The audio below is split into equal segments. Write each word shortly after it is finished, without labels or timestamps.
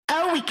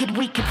we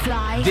could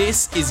fly.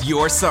 This is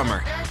your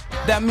summer.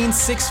 That means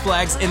Six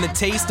Flags and the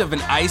taste of an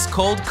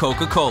ice-cold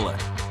Coca-Cola.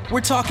 We're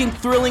talking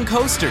thrilling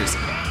coasters,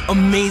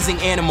 amazing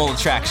animal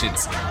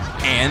attractions,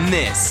 and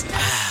this.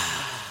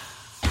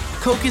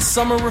 Coke is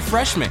summer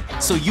refreshment,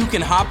 so you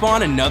can hop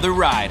on another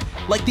ride,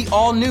 like the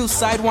all-new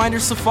Sidewinder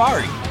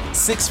Safari.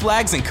 Six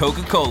Flags and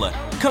Coca-Cola.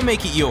 Come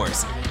make it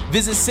yours.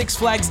 Visit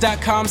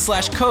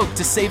sixflags.com/Coke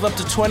to save up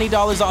to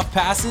 $20 off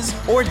passes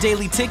or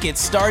daily tickets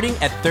starting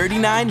at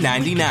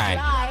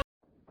 $39.99.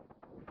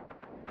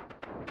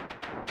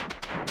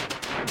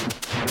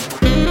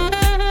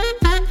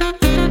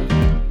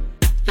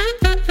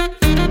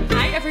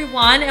 Hi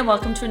everyone, and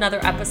welcome to another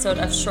episode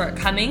of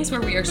Shortcomings,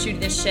 where we are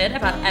shooting the shit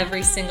about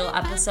every single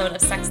episode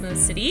of Sex and the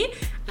City.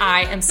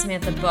 I am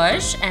Samantha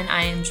Bush, and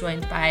I am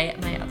joined by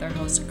my other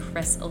host,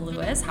 Chris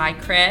Lewis. Hi,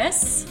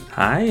 Chris.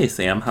 Hi,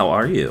 Sam. How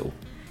are you?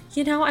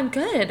 You know, I'm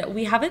good.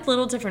 We have a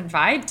little different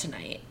vibe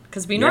tonight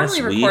because we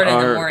normally record in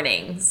the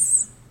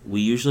mornings.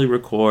 We usually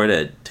record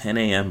at 10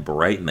 a.m.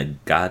 bright in the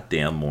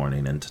goddamn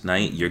morning, and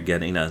tonight you're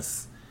getting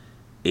us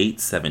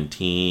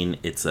 8:17.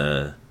 It's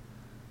a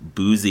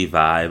boozy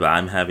vibe.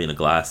 I'm having a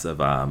glass of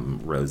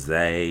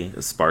rosé,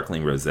 a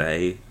sparkling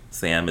rosé.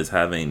 Sam is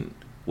having,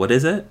 what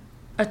is it?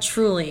 A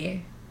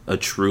Truly. A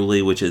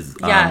Truly, which is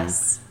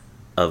yes,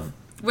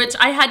 which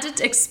I had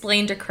to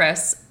explain to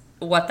Chris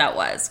what that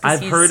was.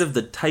 I've heard of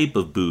the type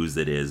of booze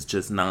it is,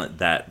 just not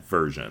that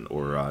version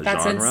or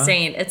that's genre. That's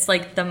insane. It's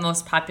like the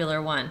most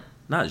popular one.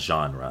 Not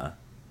genre.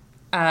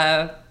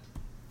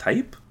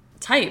 Type?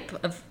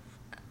 Type of,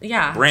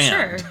 yeah.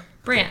 Brand. Sure.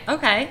 Brand.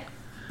 Okay.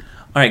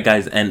 All right,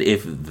 guys, and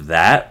if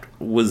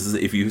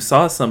you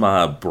saw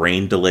some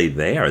brain delay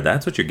there,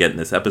 that's what you're getting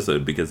this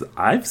episode, because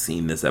I've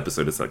seen this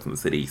episode of Sex and the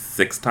City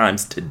 6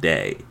 times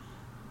today,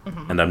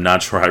 and I'm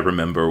not sure I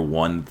remember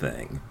one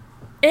thing.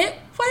 It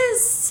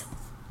was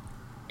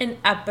an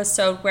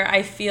episode where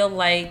I feel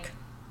like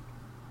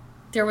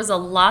there was a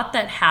lot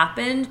that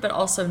happened, but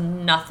also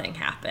nothing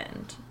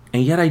happened.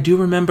 And yet I do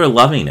remember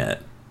loving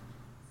it.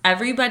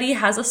 Everybody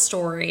has a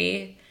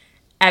story.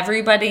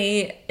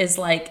 Everybody is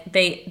like,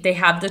 they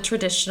have the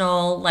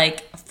traditional,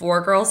 like,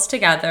 4 girls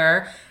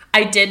together.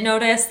 I did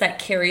notice that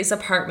Carrie's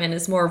apartment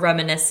is more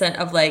reminiscent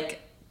of, like,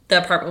 the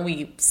apartment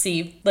we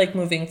see, like,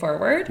 moving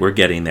forward. We're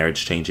getting there.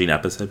 It's changing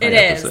episode by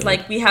episode. It is.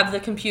 Like, we have the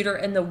computer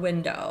in the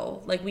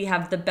window. Like, we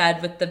have the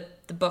bed with the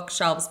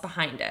bookshelves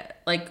behind it.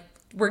 Like,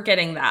 we're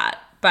getting that.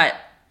 But...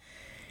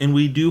 And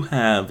we do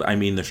have... I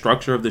mean, the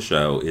structure of the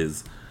show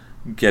is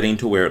getting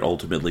to where it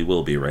ultimately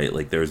will be, right?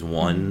 Like, there's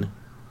one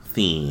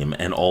theme,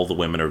 and all the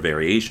women are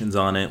variations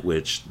on it,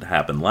 which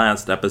happened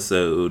last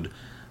episode.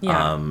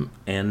 Yeah.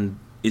 And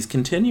is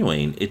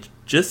continuing. It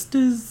just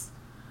is...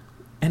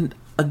 And...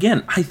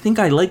 Again, I think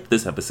I liked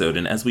this episode,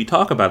 and as we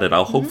talk about it,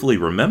 I'll hopefully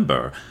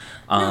remember.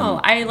 No,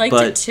 I liked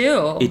it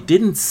too. It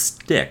didn't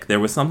stick. There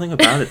was something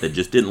about it that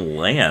just didn't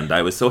land.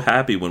 I was so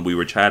happy when we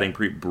were chatting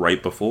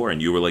right before,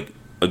 and you were like,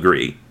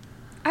 agree.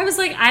 I was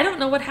like, I don't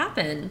know what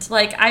happened.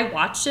 Like, I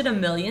watched it a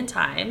million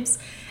times,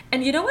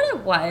 and you know what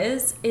it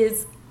was?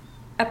 Is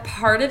a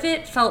part of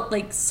it felt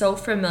like so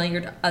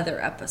familiar to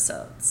other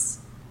episodes.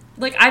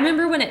 Like, I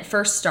remember when it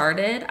first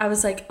started, I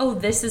was like, oh,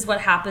 this is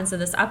what happens in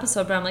this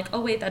episode. But I'm like, oh,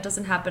 wait, that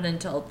doesn't happen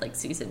until, like,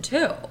 season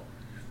 2.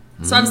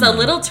 So I was a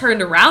little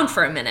turned around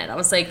for a minute. I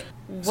was like,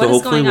 what is going on? So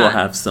hopefully we'll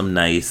have some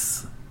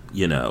nice,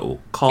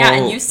 call. Yeah,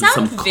 and you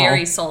sound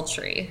very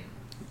sultry.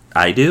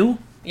 I do?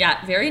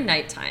 Yeah, very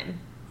nighttime.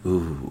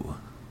 Ooh.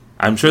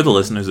 I'm sure the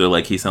listeners are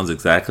like, he sounds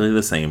exactly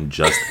the same,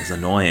 just as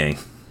annoying.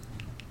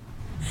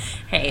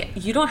 Hey,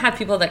 you don't have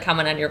people that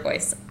comment on your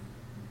voice.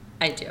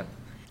 I do.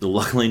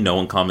 Luckily, no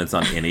one comments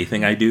on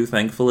anything I do,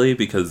 thankfully,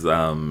 because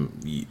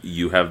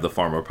you have the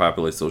far more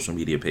popular social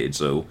media page,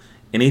 so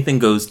anything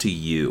goes to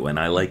you, and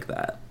I like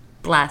that.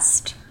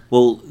 Blessed.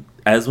 Well,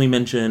 as we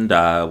mentioned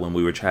when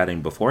we were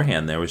chatting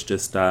beforehand, there was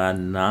just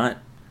not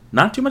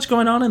too much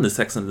going on in the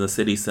Sex and the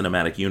City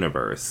cinematic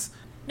universe.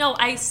 No,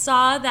 I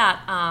saw that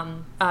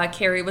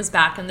Carrie was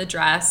back in the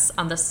dress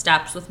on the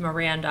steps with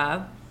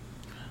Miranda.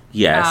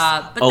 Yes.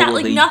 But that,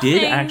 like, they nothing...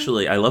 did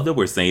actually. I love that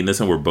we're saying this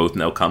and we're both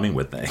now coming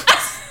with things.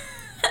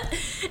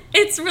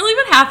 It's really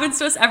what happens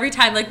to us every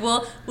time. Like,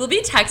 we'll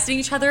be texting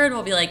each other and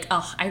we'll be like,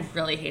 oh, I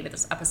really hated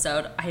this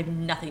episode. I have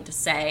nothing to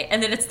say.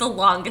 And then it's the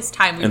longest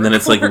time we And then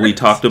it's like, we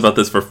talked about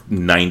this for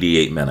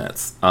 98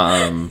 minutes.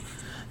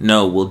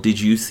 No, well,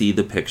 did you see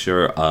the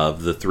picture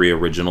of the 3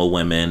 original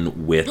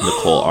women with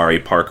Nicole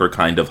Ari Parker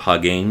kind of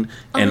hugging?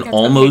 Oh, and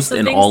almost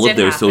in all of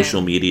their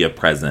social media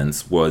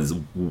presence was,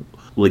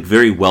 like,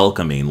 very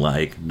welcoming.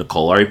 Like,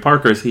 Nicole Ari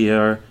Parker's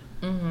here.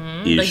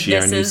 Mm-hmm. Is like, she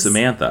our new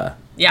Samantha?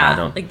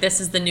 Yeah, like, this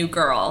is the new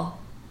girl.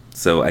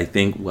 So I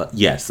think, well,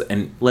 yes,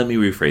 and let me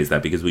rephrase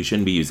that, because we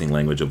shouldn't be using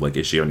language of, like,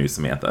 is she our new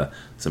Samantha?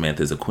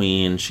 Samantha's a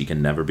queen. She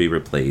can never be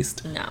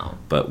replaced. No.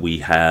 But we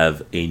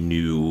have a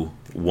new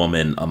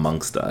woman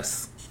amongst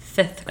us.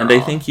 5th girl. And I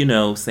think,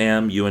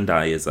 Sam, you and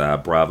I, as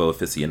Bravo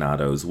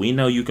aficionados, we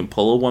know you can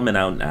pull a woman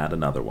out and add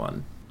another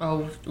one.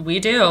 Oh, we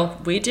do.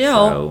 We do.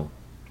 So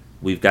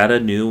we've got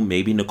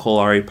maybe Nicole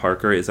Ari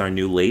Parker is our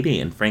new lady.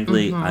 And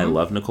frankly, I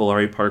love Nicole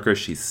Ari Parker.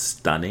 She's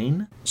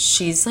stunning.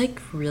 She's,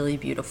 like, really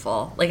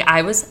beautiful. Like,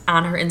 I was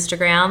on her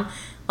Instagram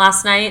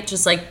last night,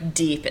 just, like,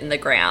 deep in the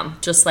gram.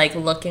 Just, like,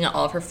 looking at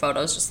all of her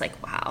photos, just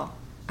like, wow.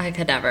 I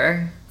could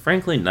never.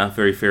 Frankly, not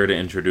very fair to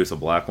introduce a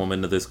black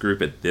woman to this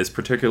group at this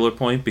particular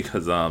point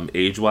because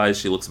age-wise,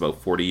 she looks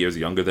about 40 years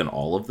younger than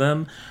all of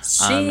them.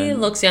 She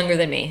looks younger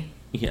than me.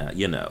 Yeah,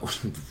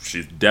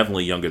 she's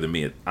definitely younger than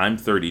me. I'm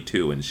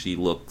 32, and she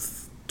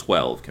looks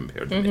 12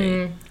 compared to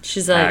me.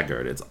 She's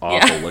haggard. It's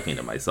awful looking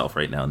at myself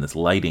right now, and this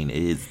lighting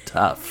is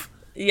tough.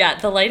 Yeah,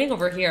 the lighting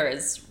over here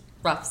is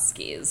rough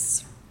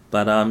skis.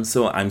 But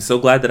so I'm so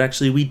glad that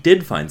actually we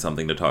did find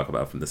something to talk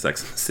about from the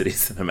Sex and the City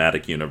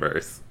cinematic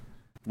universe.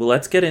 Well,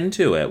 let's get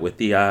into it with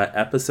the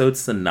episode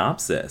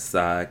synopsis.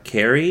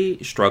 Carrie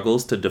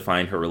struggles to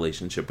define her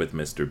relationship with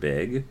Mr.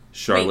 Big.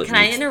 Charlotte. Wait, can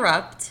I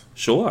interrupt?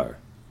 Sure.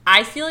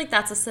 I feel like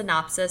that's a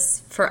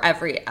synopsis for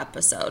every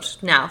episode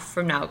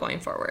from now going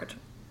forward.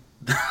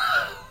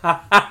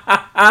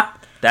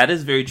 That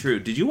is very true.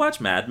 Did you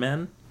watch Mad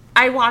Men?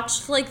 I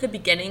watched, like, the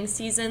beginning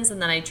seasons,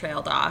 and then I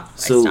trailed off.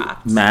 So I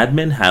stopped. Mad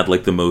Men had,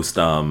 like, the most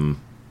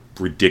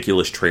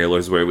ridiculous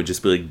trailers where it would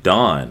just be like,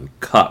 Dawn,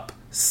 Cup,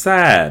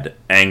 sad,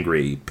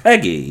 angry,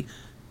 Peggy.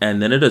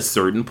 And then at a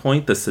certain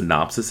point, the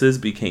synopsises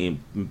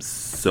became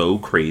so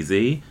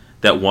crazy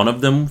that one of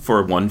them,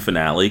 for one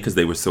finale, because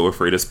they were so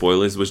afraid of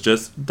spoilers, was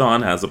just,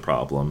 Dawn has a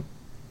problem.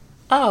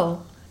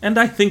 Oh. And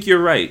I think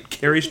you're right.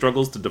 Carrie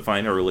struggles to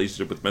define her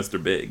relationship with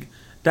Mr. Big.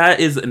 That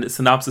is a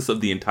synopsis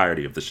of the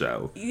entirety of the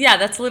show. Yeah,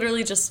 that's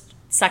literally just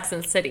Sex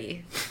and the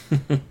City.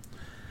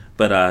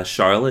 But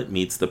Charlotte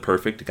meets the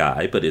perfect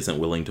guy, but isn't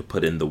willing to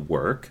put in the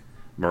work.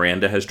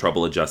 Miranda has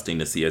trouble adjusting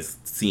to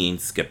seeing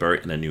Skipper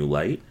in a new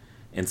light.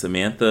 And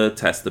Samantha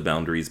tests the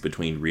boundaries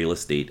between real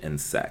estate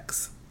and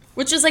sex.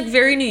 Which is, like,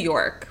 very New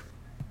York.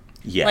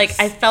 Yes. Like,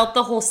 I felt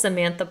the whole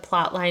Samantha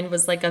plotline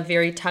was, like, a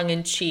very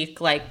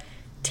tongue-in-cheek, like,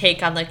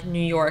 take on, like,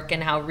 New York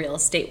and how real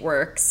estate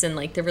works and,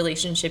 like, the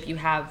relationship you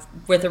have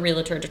with a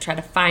realtor to try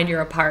to find your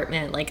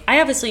apartment. Like,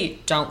 I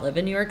obviously don't live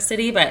in New York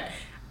City, but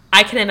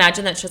I can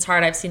imagine that shit's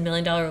hard. I've seen $1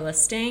 Million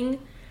Listing.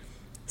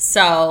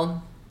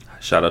 So.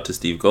 Shout out to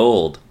Steve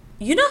Gold.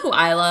 You know who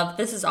I love?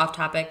 This is off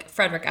topic.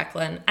 Frederick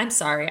Eklund. I'm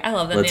sorry. I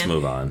love that man. Let's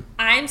move on.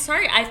 I'm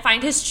sorry. I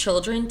find his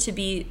children to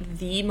be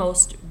the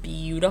most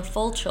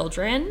beautiful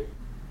children.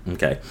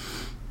 Okay.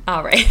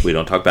 All right. We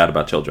don't talk bad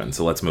about children,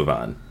 so let's move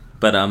on.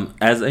 But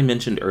as I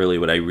mentioned earlier,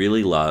 what I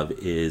really love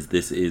is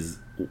this is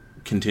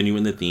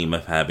continuing the theme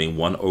of having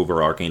one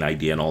overarching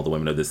idea and all the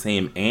women are the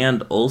same.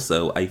 And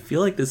also, I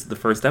feel like this is the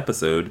first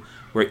episode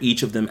where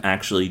each of them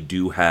actually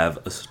do have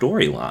a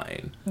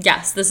storyline.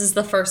 Yes, this is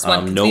the first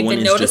one. No we've one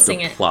been is just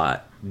noticing a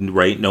plot,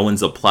 right? No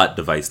one's a plot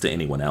device to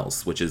anyone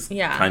else, which is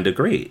kind of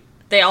great.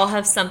 They all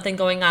have something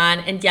going on,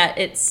 and yet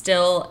it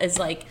still is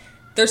like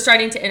they're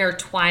starting to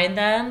intertwine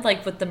them,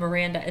 like with the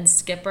Miranda and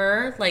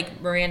Skipper.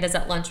 Like Miranda's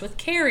at lunch with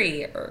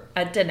Carrie or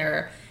at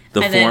dinner.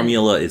 The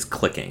formula is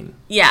clicking.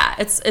 Yeah,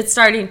 it's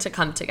starting to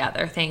come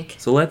together.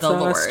 So let's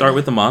start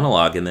with the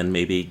monologue and then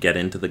maybe get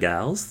into the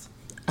gals.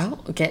 Oh,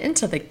 get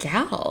into the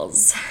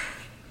gals.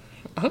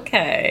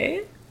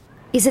 Okay.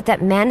 Is it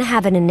that men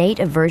have an innate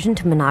aversion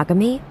to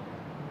monogamy?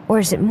 Or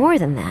is it more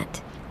than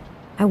that?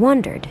 I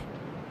wondered.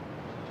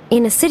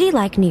 In a city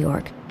like New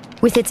York,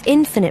 with its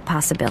infinite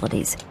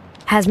possibilities,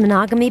 has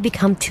monogamy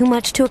become too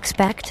much to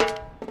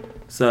expect?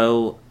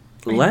 So,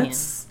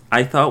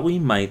 I thought we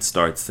might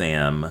start,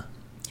 Sam,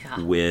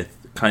 with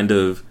kind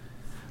of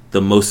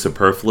the most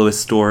superfluous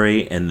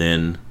story and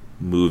then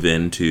move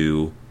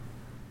into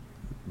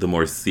the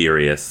more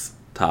serious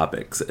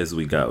topics as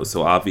we go.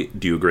 So,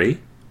 do you agree?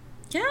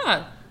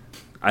 Yeah.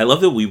 I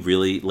love that we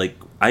really,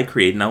 I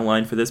create an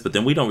outline for this, but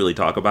then we don't really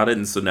talk about it,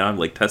 and so now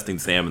I'm, testing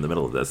Sam in the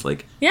middle of this. Do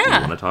you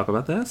want to talk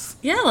about this?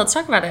 Yeah, let's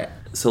talk about it.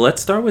 So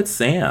let's start with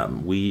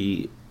Sam.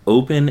 We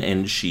open,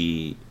 and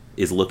she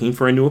is looking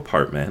for a new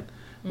apartment,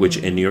 which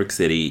in New York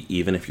City,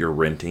 even if you're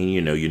renting,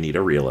 you need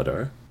a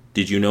realtor.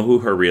 Did you know who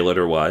her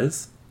realtor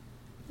was?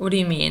 What do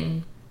you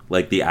mean?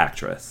 Like the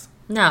actress.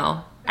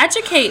 No.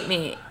 Educate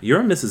me.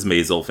 You're a Mrs.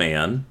 Maisel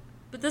fan.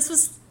 But this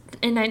was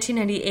in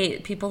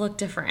 1998. People look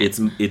different.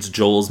 It's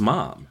Joel's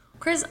mom.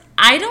 Chris,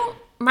 my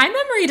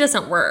memory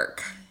doesn't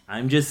work.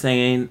 I'm just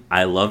saying,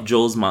 I love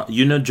Joel's mom.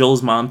 You know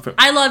Joel's mom from...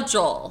 I love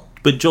Joel.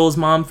 But Joel's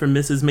mom from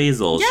Mrs.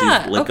 Maisel.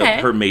 Yeah,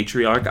 she's her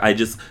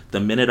matriarch. The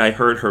minute I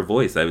heard her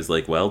voice, I was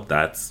like, well,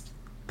 that's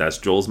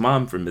Joel's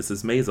mom from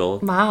Mrs.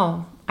 Maisel.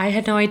 Wow. I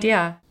had no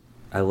idea.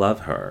 I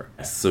love her.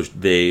 So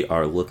they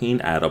are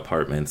looking at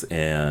apartments,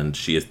 and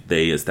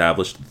they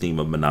established the theme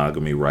of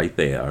monogamy right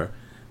there.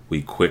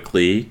 We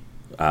quickly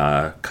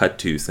cut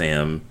to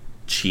Sam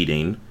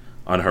cheating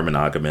on her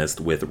monogamist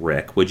with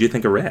Rick. What'd you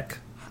think of Rick?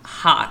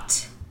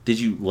 Hot. Did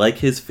you like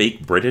his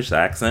fake British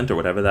accent or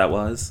whatever that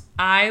was?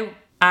 I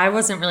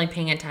wasn't really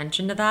paying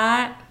attention to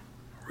that.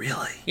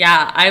 Really?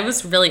 Yeah, I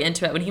was really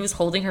into it. When he was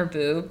holding her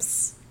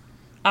boobs,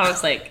 I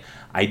was like...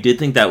 I did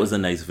think that was a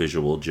nice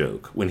visual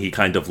joke when he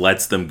kind of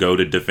lets them go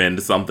to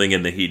defend something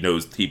and then he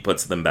knows he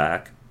puts them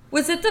back.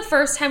 Was it the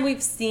first time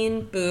we've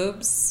seen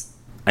boobs?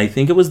 I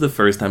think it was the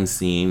first time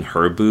seeing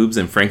her boobs,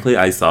 and frankly,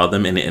 I saw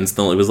them and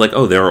instantly was like,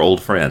 oh, they're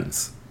old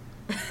friends.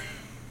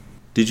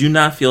 Did you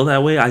not feel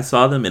that way? I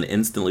saw them and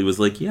instantly was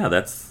like, yeah,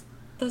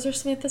 those are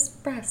Samantha's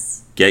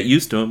breasts. Get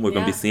used to them. We're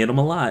going to be seeing them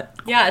a lot.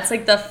 Yeah, it's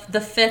like the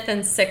fifth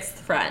and sixth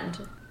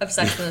friend of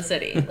Sex and the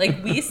City.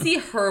 Like, we see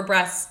her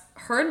breasts,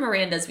 her and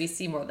Miranda's we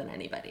see more than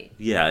anybody.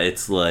 Yeah,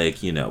 it's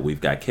like,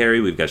 we've got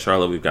Carrie, we've got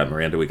Charlotte, we've got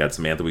Miranda, we've got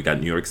Samantha, we've got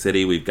New York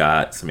City, we've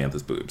got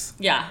Samantha's boobs.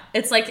 Yeah,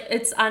 it's like,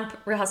 it's on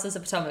Real Housewives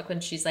of Potomac when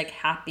she's like,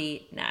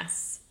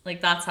 happiness. Like,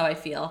 that's how I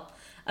feel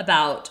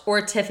about, or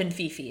Tiff and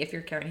Fifi, if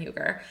you're Karen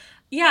Huger.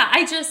 Yeah,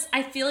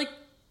 I feel like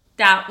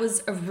that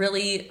was a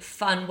really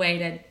fun way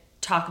to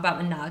talk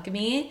about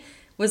monogamy,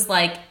 was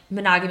like,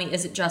 monogamy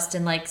isn't just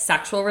in like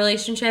sexual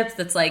relationships.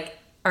 That's like,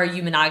 are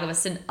you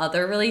monogamous in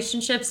other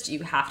relationships? Do you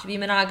have to be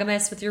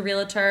monogamous with your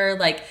realtor?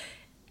 Like,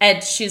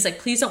 and she was like,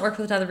 please don't work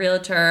with another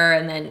realtor.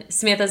 And then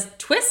Samantha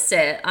twists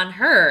it on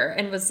her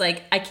and was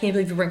like, I can't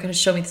believe you weren't going to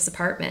show me this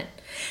apartment.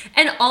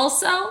 And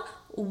also,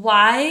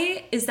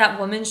 why is that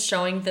woman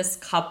showing this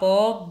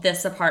couple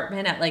this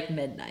apartment at like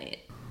midnight?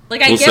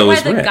 Like, I get why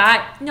the Rick.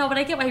 But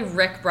I get why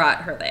Rick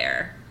brought her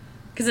there.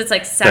 Because it's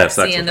like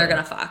sexy and they're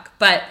going to fuck.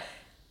 But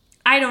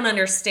I don't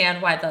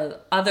understand why the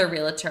other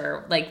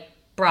realtor, like,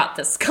 brought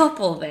this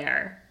couple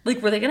there.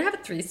 Like, were they going to have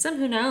a threesome?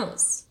 Who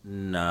knows?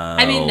 No.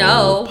 I mean,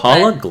 no.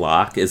 Paula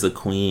Glock is a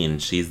queen.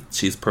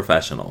 She's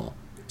professional.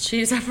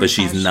 She's a professional. But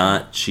she's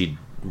not,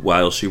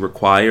 while she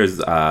requires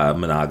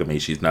monogamy,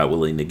 she's not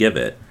willing to give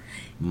it.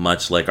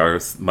 Much like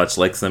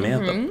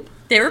Samantha. Mm-hmm.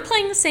 They were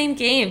playing the same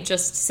game,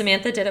 just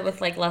Samantha did it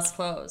with, like, less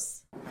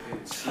clothes.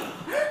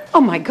 Oh,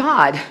 my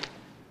God.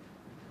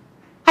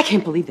 I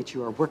can't believe that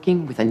you are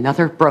working with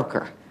another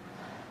broker.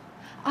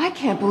 I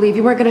can't believe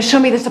you weren't going to show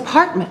me this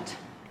apartment.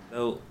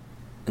 So,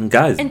 and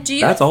guys,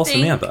 that's all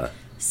Samantha.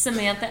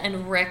 Samantha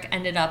and Rick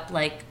ended up,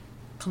 like,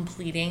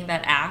 completing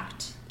that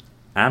act?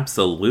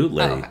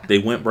 Absolutely. Oh, okay. They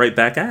went right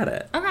back at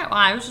it. Okay, well,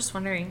 I was just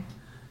wondering.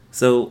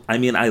 So, I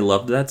mean, I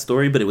loved that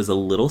story, but it was a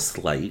little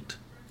slight.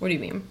 What do you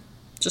mean?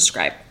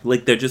 Describe.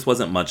 Like, there just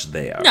wasn't much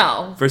there.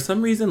 No. For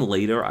some reason,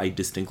 later, I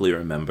distinctly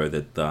remember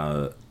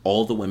that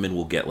all the women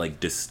will get, like,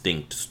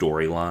 distinct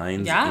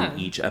storylines in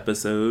each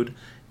episode.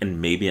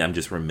 And maybe I'm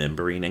just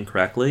remembering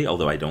incorrectly,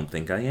 although I don't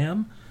think I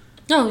am.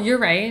 No, you're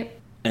right.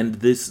 And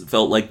this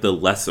felt like the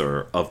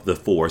lesser of the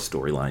 4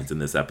 storylines in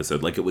this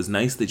episode. Like, it was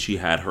nice that she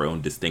had her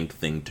own distinct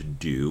thing to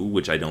do,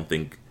 which I don't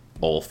think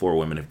all 4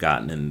 women have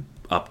gotten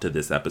up to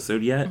this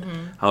episode yet.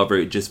 Mm-hmm. However,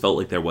 it just felt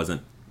like there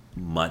wasn't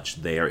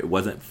much there. It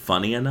wasn't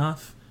funny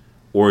enough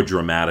or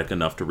dramatic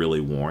enough to really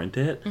warrant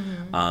it.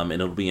 Mm-hmm. And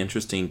it'll be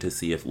interesting to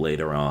see if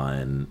later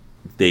on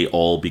they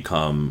all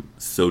become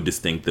so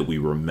distinct that we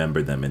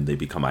remember them and they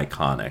become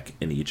iconic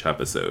in each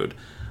episode.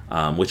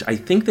 Which I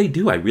think they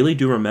do. I really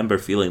do remember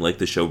feeling like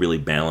the show really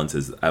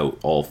balances out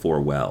all 4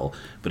 well.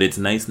 But it's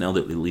nice now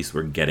that at least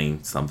we're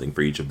getting something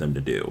for each of them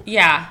to do.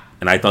 Yeah.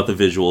 And I thought the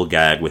visual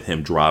gag with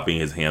him dropping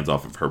his hands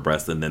off of her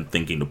breast and then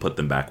thinking to put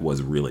them back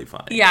was really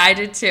funny. Yeah, I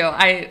did too.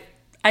 I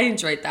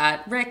enjoyed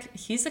that. Rick,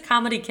 he's a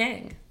comedy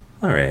king.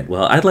 All right.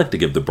 Well, I'd like to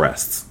give the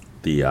breasts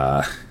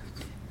the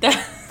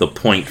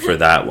point for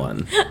that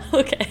one.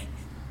 Okay.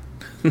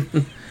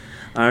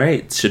 All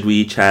right. Should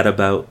we chat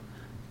about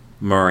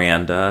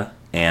Miranda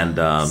and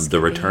the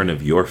return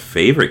of your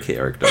favorite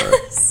character?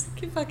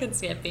 Fucking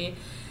Skippy.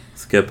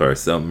 Skipper.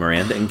 So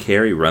Miranda and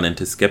Carrie run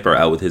into Skipper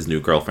out with his new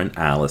girlfriend,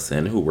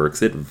 Allison, who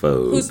works at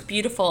Vogue. Who's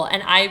beautiful.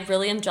 And I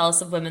really am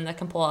jealous of women that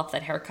can pull off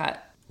that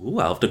haircut. Ooh,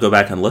 I'll have to go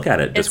back and look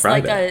at it.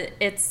 Describe it.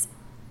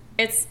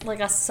 It's like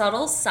a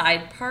subtle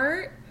side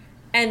part,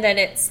 and then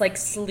it's like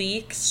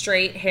sleek,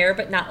 straight hair,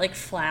 but not like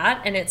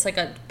flat, and it's like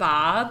a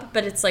bob,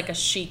 but it's like a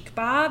chic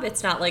bob.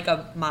 It's not like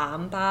a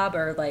mom bob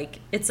or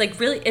like it's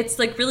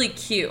really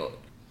cute.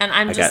 And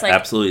I got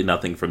absolutely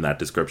nothing from that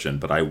description,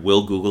 but I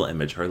will Google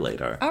image her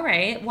later. All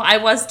right. Well, I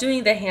was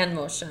doing the hand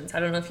motions.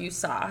 I don't know if you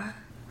saw.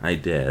 I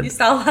did. You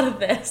saw a lot of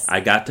this. I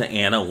got to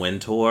Anna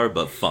Wintour,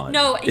 but fun.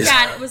 No,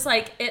 yeah, and it was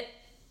like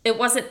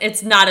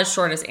it's not as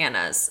short as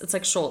Anna's. It's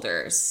like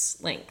shoulders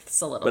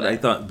lengths a little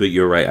bit. But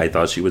you're right. I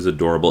thought she was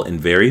adorable and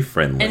very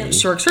friendly. And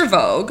she works for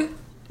Vogue.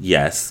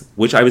 Yes,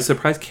 which I was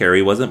surprised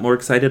Carrie wasn't more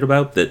excited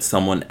about, that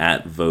someone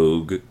at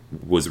Vogue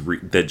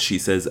that she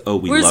says, "Oh,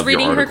 we love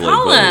your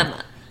article at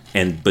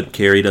Vogue." But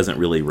Carrie doesn't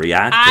really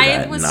react to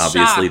that, and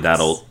obviously shocked.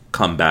 That'll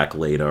come back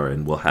later,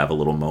 and we'll have a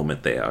little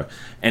moment there.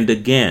 And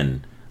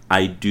again,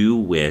 I do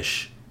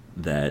wish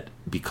that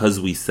because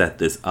we set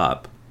this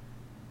up,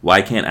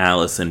 why can't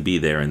Allison be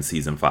there in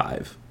season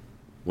 5?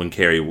 When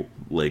Carrie,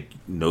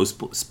 no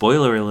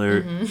spoiler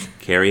alert,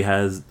 Carrie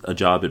has a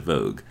job at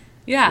Vogue.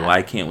 Yeah.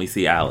 Why can't we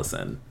see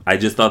Allison? I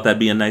just thought that'd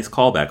be a nice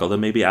callback, although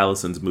maybe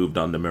Allison's moved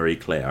on to Marie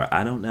Claire.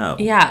 I don't know.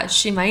 Yeah,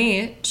 she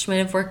might. She might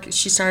have worked.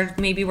 She started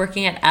maybe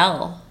working at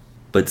Elle.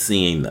 But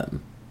seeing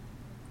them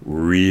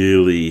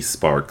really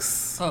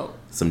sparks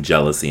some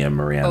jealousy in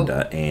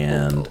Miranda.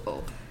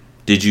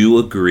 Did you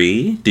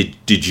agree?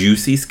 Did you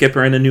see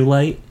Skipper in a new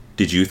light?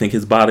 Did you think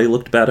his body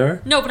looked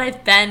better? No, but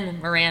I've been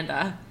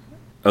Miranda.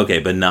 Okay,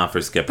 but not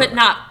for Skipper.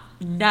 But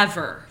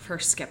never for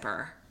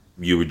Skipper.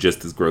 You were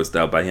just as grossed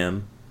out by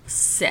him?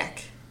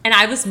 Sick. And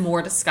I was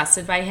more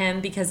disgusted by him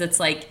because it's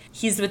like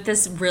he's with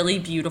this really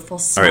beautiful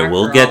smart All right,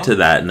 we'll girl. get to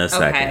that in a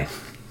second.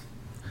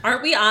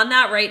 Aren't we on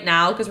that right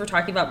now because we're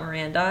talking about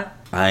Miranda?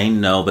 I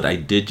know, but I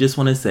did just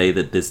want to say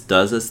that this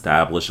does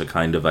establish a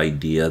kind of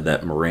idea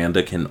that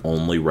Miranda can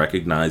only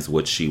recognize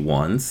what she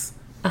wants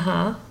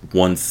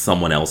once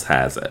someone else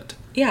has it.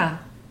 Yeah.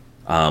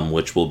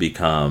 Which will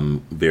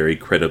become very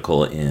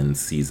critical in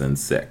season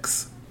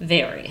 6.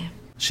 Very.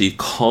 She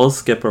calls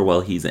Skipper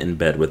while he's in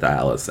bed with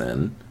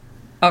Allison.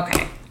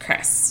 Okay,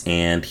 Chris.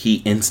 And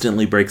he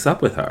instantly breaks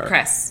up with her.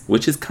 Chris.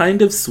 Which is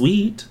kind of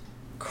sweet.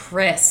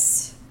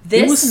 Chris.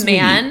 This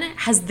man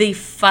has the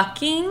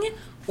fucking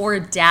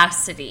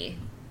audacity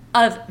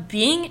of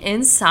being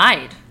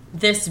inside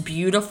this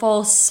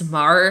beautiful,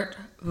 smart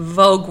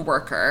Vogue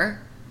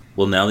worker.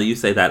 Well, now that you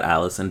say that,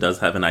 Allison does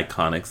have an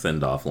iconic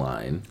send-off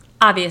line.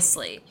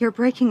 Obviously. You're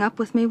breaking up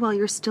with me while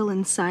you're still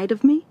inside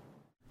of me?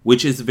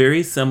 Which is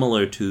very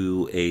similar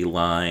to a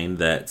line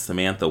that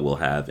Samantha will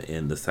have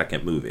in the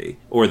second movie,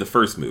 or the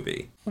first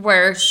movie.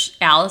 Where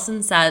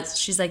Allison says,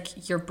 she's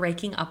like, you're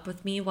breaking up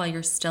with me while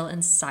you're still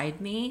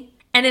inside me?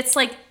 And it's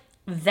like,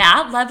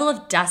 that level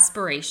of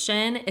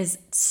desperation is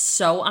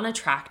so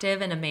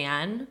unattractive in a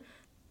man.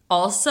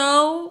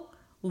 Also,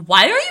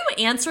 why are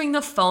you answering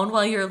the phone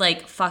while you're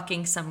like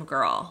fucking some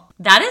girl?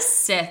 That is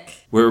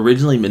sick. We're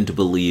originally meant to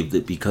believe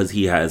that because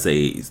he has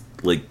a,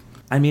 like,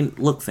 I mean,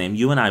 look, Sam,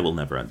 you and I will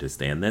never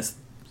understand this.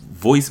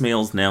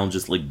 Voicemails now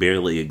just, like,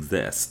 barely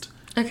exist.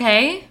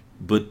 Okay.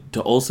 But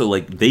to also,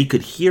 like, they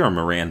could hear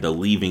Miranda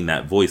leaving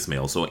that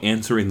voicemail, so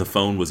answering the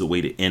phone was a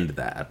way to end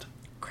that.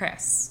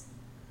 Chris.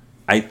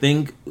 I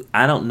think,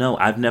 I don't know,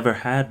 I've never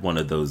had one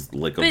of those,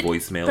 like, a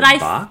voicemail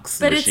box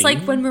But machine. it's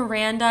like when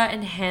Miranda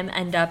and him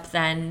end up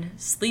then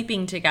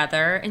sleeping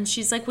together, and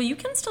she's like, well, you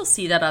can still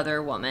see that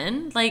other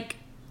woman. Like,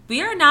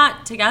 we are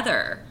not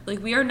together.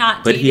 Like, we are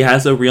not But dating. he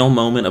has a real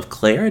moment of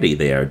clarity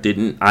there.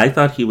 I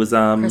thought he was,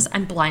 Chris,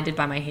 I'm blinded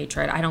by my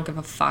hatred. I don't give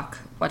a fuck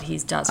what he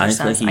does or I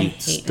says. thought I he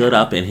hate stood him.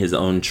 up in his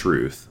own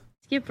truth.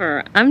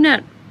 Skipper, I'm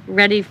not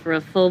ready for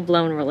a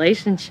full-blown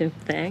relationship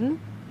thing.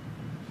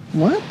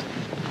 What?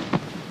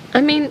 I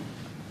mean,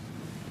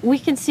 we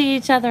can see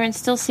each other and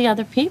still see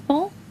other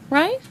people,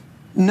 right?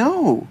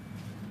 No.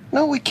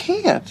 No, we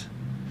can't.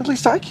 At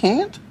least I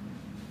can't.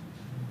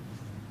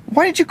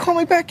 Why did you call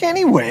me back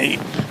anyway?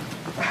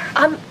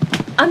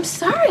 I'm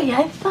sorry.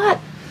 I thought...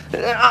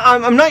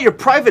 I'm not your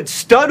private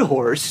stud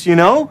horse, you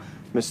know?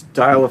 Miss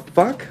Dial of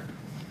Fuck.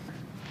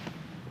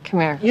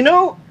 Come here. You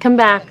know, Come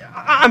back.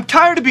 I'm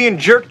tired of being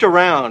jerked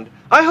around.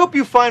 I hope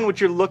you find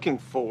what you're looking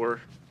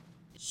for.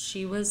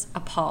 She was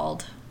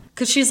appalled.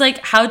 Because she's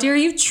like, how dare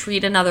you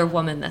treat another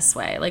woman this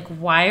way? Like,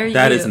 why are you...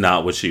 That is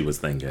not what she was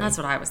thinking. That's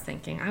what I was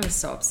thinking. I was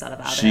so upset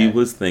about it. She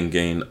was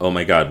thinking, oh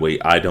my god,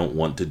 wait, I don't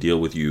want to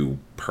deal with you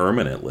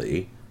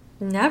permanently.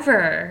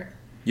 Never.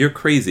 You're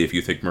crazy if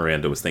you think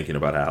Miranda was thinking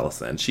about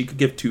Allison. She could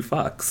give 2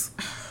 fucks.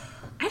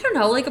 I don't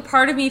know. Like, a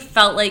part of me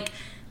felt like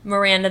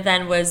Miranda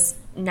then was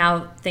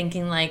now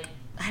thinking, like,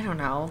 I don't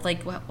know,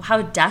 like,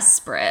 how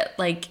desperate,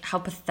 like, how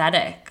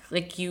pathetic.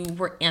 Like, you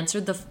were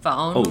answered the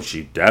phone. Oh,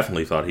 she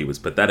definitely thought he was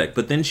pathetic.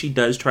 But then she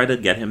does try to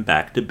get him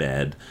back to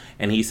bed.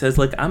 And he says,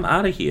 like, I'm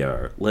out of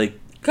here. Like,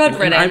 good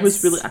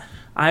riddance.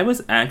 I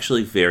was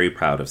actually very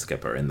proud of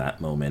Skipper in that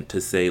moment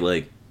to say,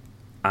 like,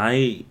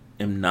 I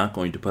am not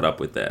going to put up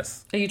with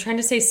this. Are you trying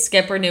to say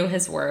Skipper knew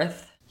his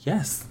worth?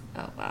 Yes.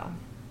 Oh, wow.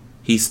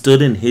 He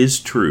stood in his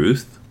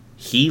truth.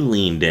 He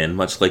leaned in,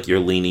 much like you're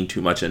leaning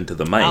too much into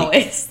the mic.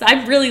 Always.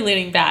 I'm really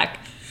leaning back.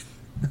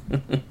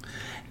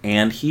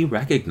 And he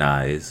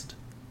recognized,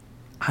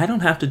 I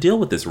don't have to deal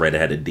with this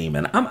red-headed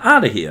demon. I'm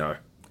out of here.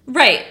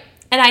 Right.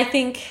 And I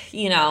think,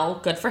 you know,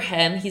 good for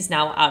him. He's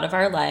now out of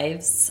our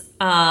lives.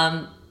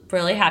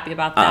 Really happy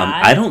about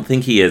that. I don't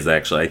think he is,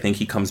 actually. I think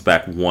he comes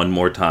back one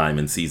more time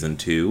in season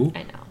 2.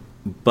 I know.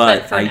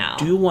 But I now,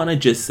 do want to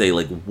just say,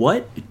 like,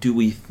 what do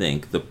we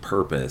think the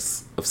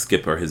purpose of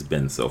Skipper has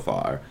been so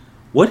far?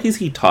 What has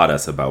he taught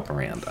us about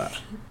Miranda?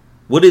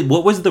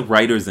 What was the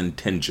writer's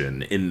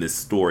intention in this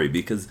story?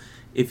 Because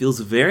it feels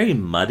very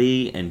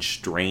muddy and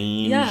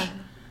strange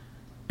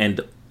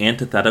and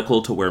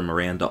antithetical to where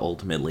Miranda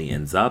ultimately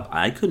ends up.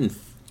 I couldn't...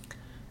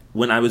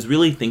 When I was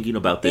really thinking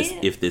about this,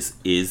 if this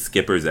is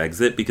Skipper's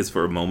exit, because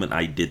for a moment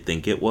I did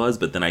think it was,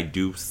 but then I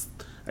do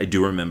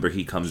remember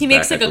he comes back. He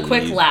makes like a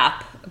quick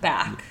lap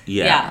back.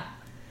 Yeah.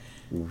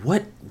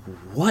 What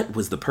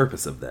was the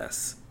purpose of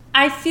this?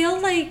 I feel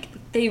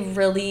like they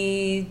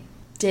really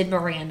did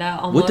Miranda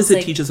almost. What does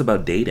it teach us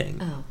about dating?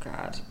 Oh,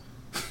 God.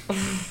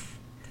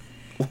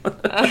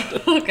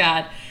 Oh,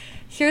 God.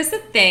 Here's the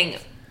thing.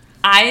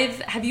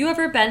 Have you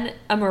ever been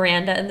a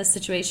Miranda in this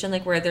situation,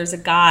 like where there's a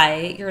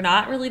guy, you're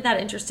not really that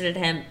interested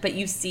in him, but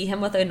you see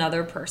him with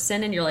another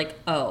person and you're like,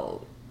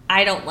 oh,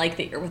 I don't like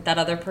that you're with that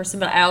other person,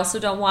 but I also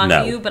don't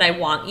want you, but I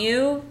want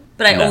you,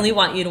 but I only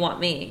want you to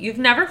want me. You've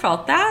never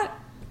felt that?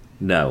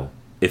 No.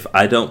 If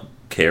I don't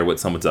care what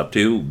someone's up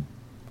to,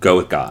 go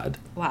with God.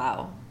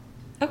 Wow.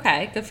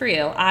 Okay, good for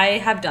you. I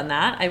have done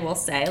that, I will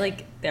say.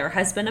 Like, there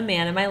has been a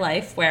man in my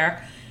life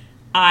where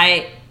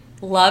I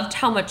loved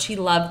how much he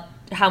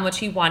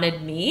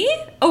wanted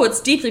me. Oh, it's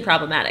deeply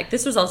problematic.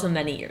 This was also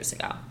many years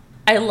ago.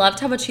 I loved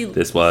how much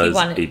This was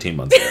 18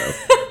 months ago.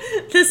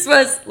 This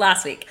was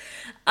last week.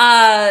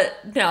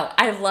 No,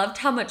 I loved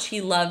how much he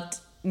loved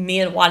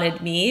me and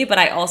wanted me, but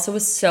I also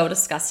was so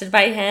disgusted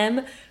by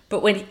him.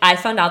 But when I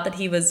found out that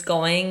he was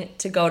going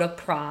to go to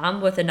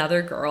prom with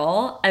another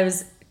girl, I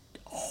was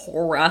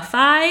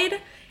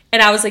horrified.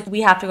 And I was like,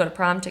 we have to go to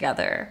prom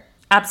together.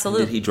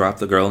 Absolutely. Did he drop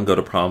the girl and go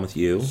to prom with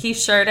you? He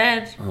sure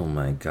did. Oh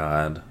my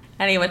God.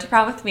 And he went to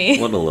prom with me.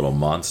 What a little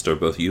monster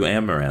both you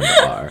and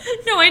Miranda are.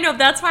 No, I know.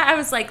 That's why I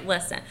was like,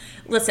 listen.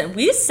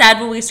 We said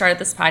when we started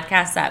this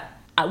podcast that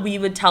we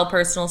would tell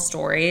personal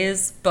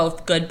stories,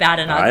 both good, bad,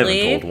 and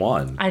ugly. I haven't told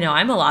one. I know.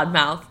 I'm a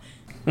loudmouth.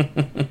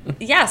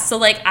 Yeah, so,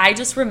 like, I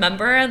just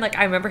remember, and, like,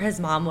 I remember his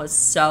mom was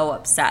so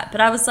upset.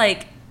 But I was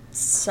like,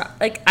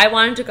 I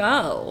wanted to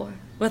go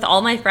with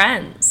all my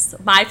friends.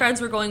 My friends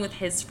were going with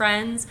his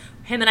friends.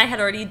 Him and I had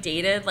already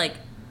dated, like,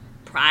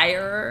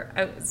 prior.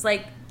 I was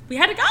like, we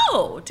had to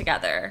go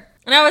together.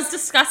 And I was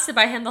disgusted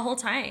by him the whole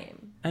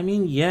time. I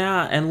mean,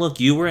 yeah. And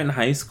look, you were in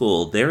high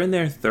school. They're in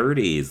their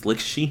 30s. Like,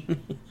 she...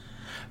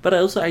 But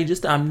also,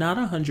 I'm not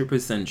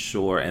 100%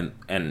 sure.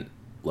 And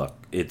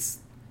look, it's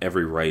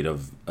every right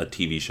of a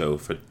TV show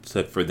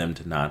for them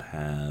to not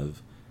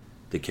have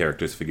the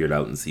characters figured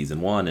out in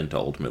season 1 and to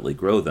ultimately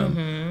grow them.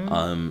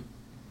 Mm-hmm.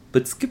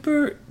 But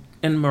Skipper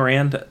and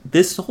Miranda,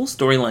 this whole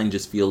storyline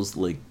just feels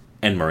like...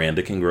 And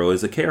Miranda can grow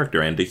as a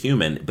character and a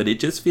human, but it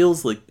just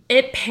feels like...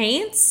 It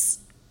paints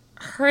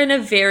her in a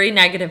very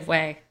negative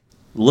way.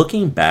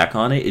 Looking back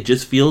on it, it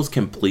just feels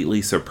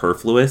completely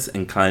superfluous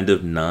and kind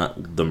of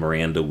not the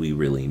Miranda we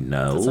really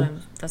know.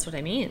 That's what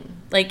I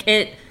mean. Like,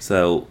 it...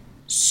 So...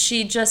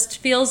 She just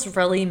feels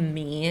really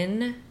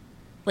mean.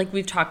 Like,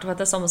 we've talked about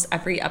this almost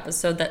every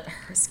episode, that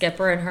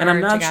Skipper and her And I'm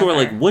not together. sure,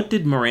 like, what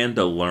did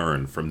Miranda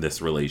learn from this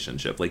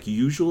relationship? Like,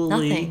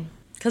 usually... Nothing.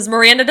 Because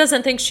Miranda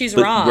doesn't think she's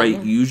wrong. Right,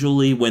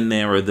 usually when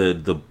there are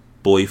the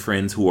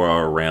boyfriends who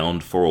are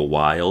around for a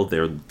while,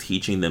 they're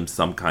teaching them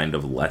some kind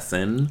of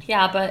lesson.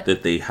 Yeah, but...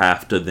 That they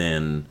have to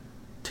then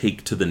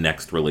take to the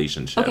next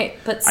relationship. Okay,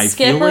 but I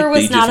Skipper feel like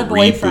was they not just a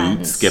boyfriend.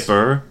 reboot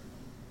Skipper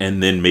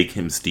and then make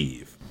him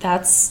Steve.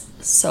 That's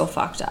so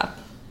fucked up.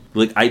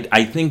 Like,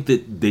 I think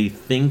that they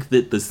think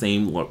that the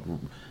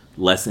same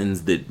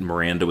lessons that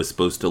Miranda was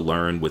supposed to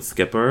learn with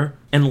Skipper,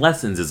 and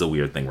lessons is a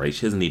weird thing, right?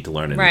 She doesn't need to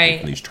learn anything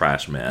from these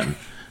trash men.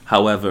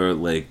 However,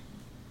 like,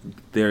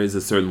 there is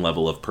a certain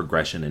level of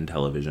progression in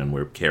television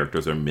where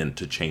characters are meant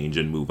to change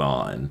and move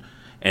on.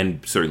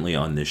 And certainly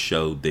on this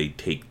show, they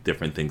take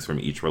different things from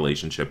each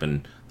relationship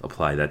and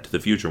apply that to the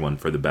future one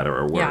for the better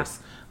or worse.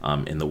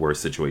 Yeah. In the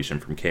worst situation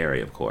from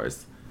Carrie, of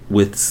course.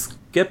 With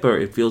Skipper,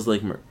 it feels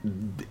like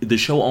the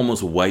show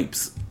almost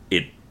wipes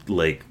it,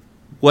 like,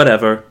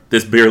 whatever,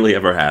 this barely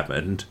ever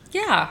happened.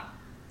 Yeah.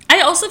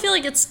 I also feel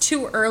like it's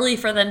too early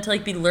for them to,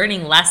 like, be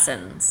learning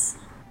lessons.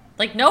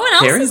 Like, no one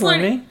else Carrie's is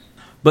learning.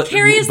 But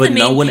Carrie is the main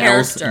no one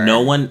character.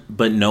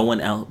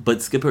 else.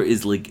 But Skipper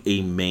is like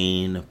a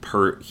main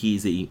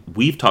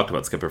We've talked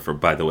about Skipper for,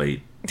 by the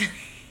way,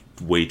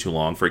 way too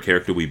long for a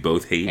character we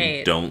both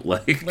hate, don't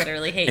like,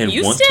 literally hate. And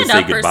you want stand to say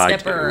up for goodbye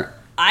Skipper. to.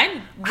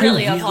 I'm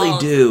really I really appalled.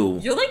 do.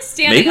 You're like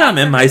standing. Maybe up I'm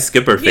in for my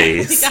Skipper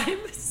phase. Like,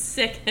 I'm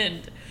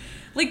sickened.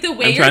 Like, the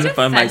way I'm you're trying to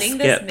find my defending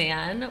this Skip.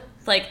 man,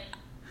 like,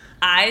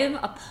 I'm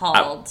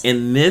appalled.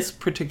 In this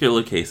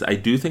particular case, I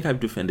do think I've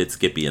defended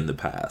Skippy in the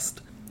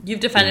past. You've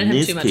defended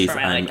him too much for my liking.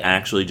 In this case, I'm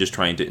actually just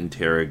trying to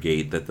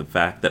interrogate that the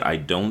fact that I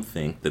don't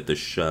think that the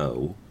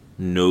show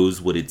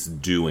knows what it's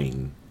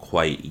doing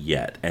quite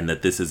yet, and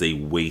that this is a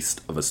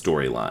waste of a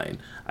storyline.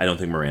 I don't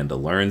think Miranda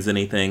learns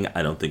anything.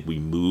 I don't think we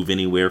move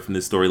anywhere from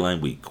this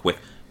storyline. We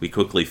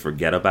quickly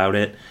forget about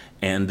it,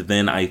 and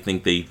then I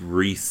think they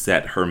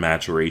reset her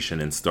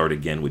maturation and start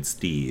again with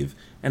Steve.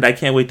 And I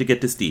can't wait to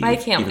get to Steve,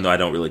 even though I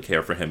don't really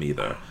care for him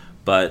either.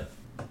 But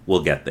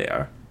we'll get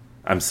there.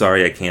 I'm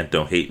sorry I can't.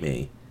 Don't hate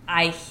me.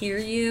 I hear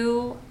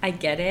you. I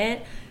get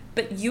it.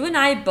 But you and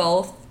I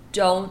both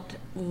don't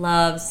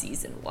love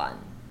season 1.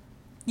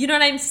 You know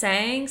what I'm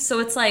saying? So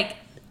it's like...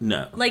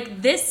 No.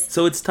 Like this...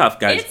 So it's tough,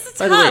 guys. It's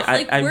By tough. the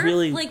way, I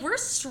really... Like, we're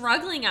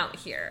struggling out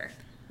here.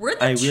 We're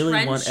the I really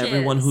trenches. want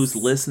everyone who's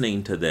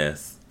listening to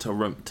this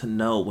to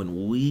know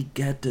when we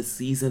get to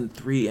season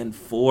 3 and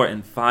 4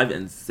 and 5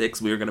 and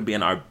 6, we're going to be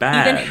in our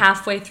bag. Even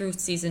halfway through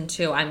season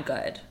 2, I'm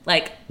good.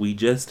 Like, we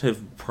just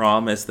have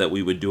promised that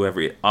we would do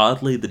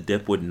Oddly, the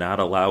dip would not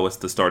allow us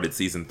to start at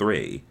season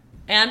 3.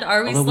 And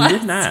are we Although slept? we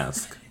didn't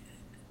ask.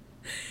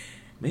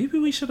 Maybe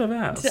we should have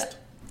asked.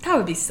 That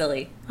would be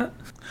silly.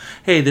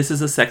 Hey, this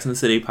is a Sex and the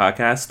City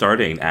podcast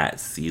starting at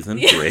season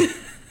 3.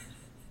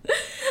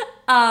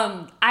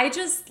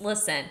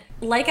 Listen,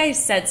 like I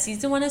said,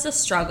 season 1 is a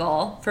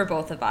struggle for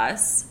both of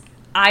us.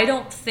 I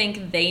don't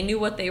think they knew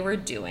what they were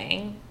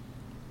doing.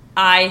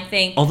 I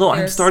think... Although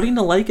I'm starting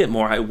to like it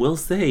more, I will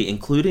say,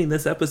 including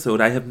this episode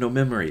I have no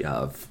memory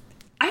of.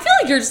 I feel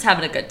like you're just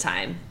having a good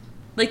time.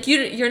 Like,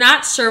 you're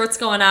not sure what's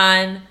going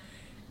on.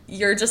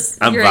 You're just,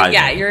 I'm you're, vibing,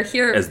 yeah, you're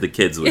here. as the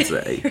kids would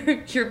say.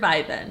 You're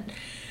vibing.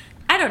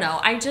 I don't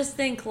know. I just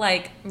think,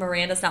 like,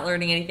 Miranda's not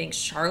learning anything.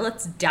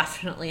 Charlotte's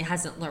definitely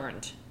hasn't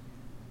learned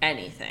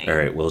anything. All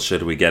right, well,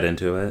 should we get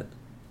into it?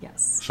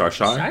 Yes. Char.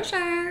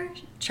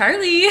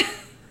 Charlie.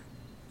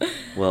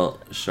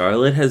 Well,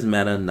 Charlotte has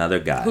met another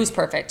guy. Who's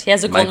perfect. He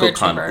has a golden retriever.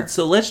 Conway.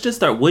 So let's just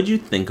start. What'd you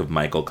think of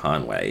Michael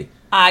Conway?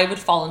 I would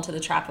fall into the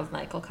trap of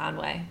Michael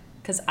Conway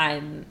because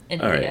I'm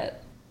an idiot.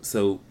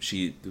 So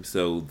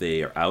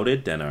they are out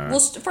at dinner. Well,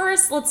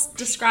 first, let's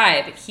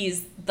describe.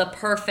 He's the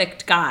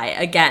perfect guy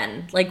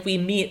again. Like, we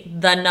meet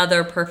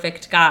another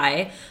perfect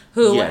guy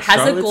who has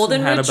Charlotte's a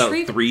golden had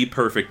retriever. about 3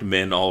 perfect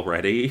men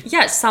already.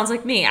 Yeah, sounds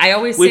like me. I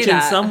always Which say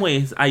that. in some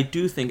ways, I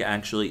do think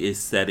actually is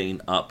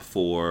setting up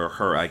for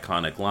her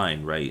iconic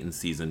line, right, in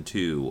season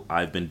 2.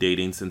 I've been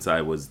dating since I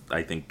was,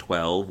 I think,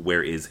 12.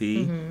 Where is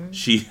he?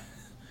 Mm-hmm.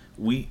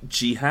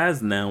 She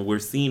has now, we're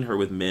seeing her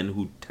with men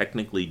who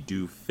technically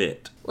do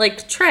fit.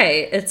 Like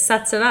Trey, it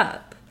sets it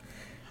up.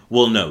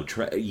 Well, no,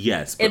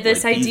 yes. But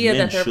this like, idea these men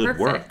that they're should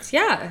perfect. Work.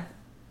 Yeah.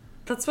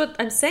 That's what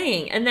I'm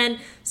saying. And then,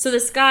 so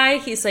this guy,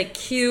 he's like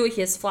cute.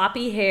 He has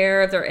floppy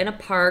hair. They're in a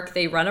park.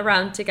 They run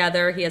around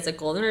together. He has a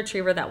golden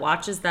retriever that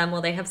watches them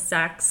while they have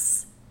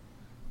sex.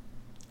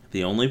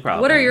 The only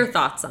problem. What are your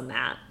thoughts on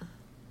that?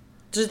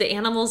 Do the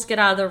animals get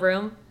out of the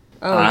room?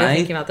 Oh, you're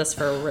thinking about this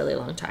for a really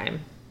long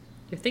time.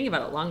 You're thinking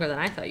about it longer than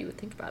I thought you would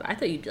think about it. I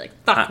thought you'd be like,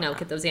 fuck no,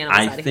 get those animals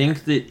out of here. I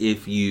think that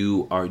if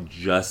you are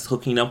just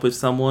hooking up with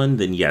someone,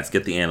 then yes,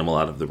 get the animal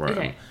out of the room.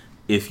 Okay.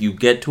 If you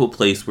get to a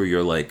place where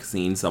you're like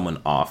seeing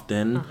someone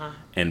often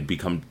and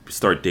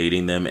start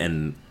dating them,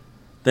 and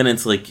then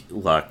it's like,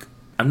 look,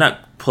 I'm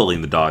not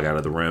pulling the dog out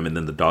of the room and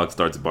then the dog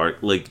starts bark.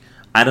 Like,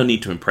 I don't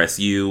need to impress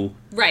you.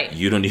 Right.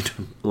 You don't need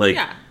to, like,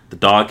 the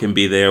dog can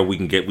be there. We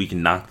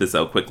can knock this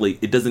out quickly.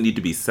 It doesn't need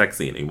to be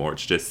sexy anymore.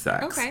 It's just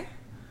sex. Okay.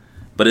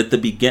 But at the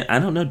beginning, I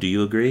don't know. Do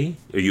you agree?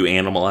 Are you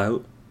animal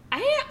out?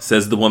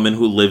 Says the woman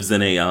who lives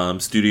in a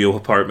studio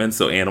apartment,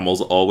 so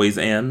animals always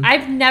in.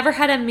 I've never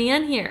had a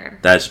man here.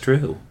 That's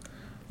true.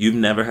 You've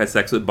never had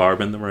sex with Barb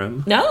in the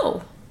room?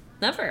 No,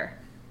 never.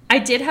 I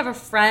did have a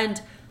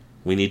friend.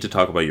 We need to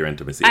talk about your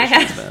intimacy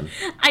issues then.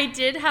 I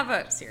did have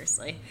a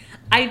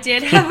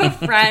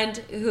friend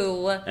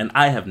who... And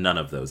I have none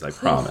of those, I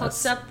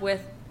promise. Hooked up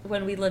with,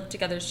 when we lived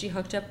together, she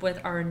hooked up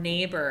with our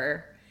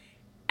neighbor,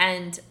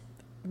 and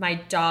my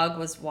dog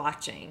was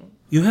watching.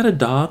 You had a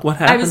dog? What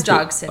happened? I was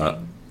dog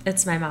sitting.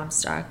 It's my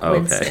mom's dog,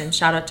 Winston. Okay.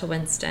 Shout out to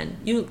Winston.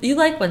 You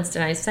like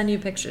Winston. I send you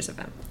pictures of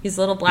him. He's a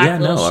little black,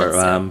 little shih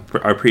tzu.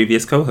 Our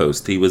previous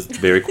co-host, he was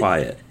very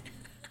quiet.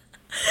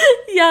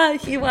 Yeah,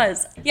 he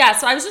was. Yeah,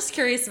 so I was just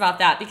curious about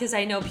that because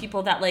I know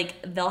people that, like,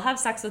 they'll have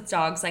sex with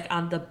dogs, like,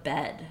 on the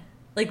bed.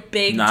 Like,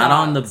 big dogs. Not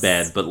on the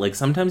bed, but, like,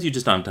 sometimes you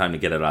just don't have time to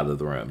get it out of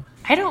the room.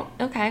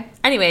 Okay.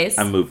 Anyways.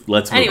 Let's move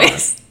on.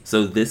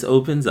 So this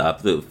opens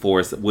up the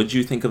force. What'd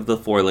you think of the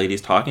 4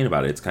 ladies talking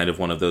about it? It's kind of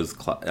one of those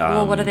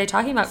well, what are they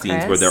talking about,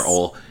 scenes Chris? where they're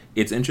all...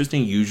 It's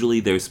interesting. Usually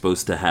they're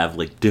supposed to have,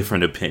 like,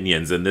 different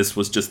opinions, and this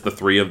was just the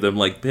 3 of them,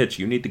 like, bitch,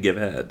 you need to give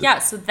head. Yeah,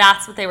 so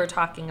that's what they were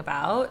talking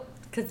about,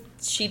 because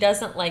she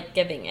doesn't like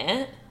giving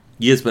it.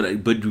 Yes, but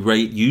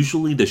right,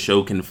 usually the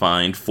show can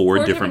find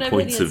 4 different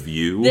points of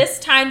view. This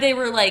time they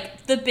were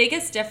like, the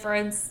biggest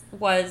difference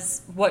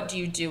was, what do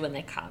you do when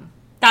they come?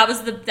 That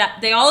was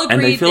they all agreed.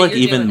 And I feel like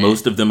even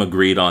most of them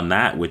agreed on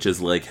that, which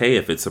is like, hey,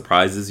 if it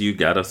surprises you,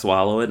 gotta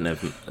swallow it.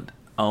 And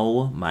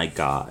oh my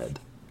God.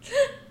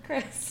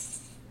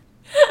 Chris,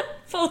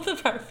 both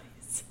of our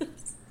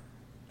faces.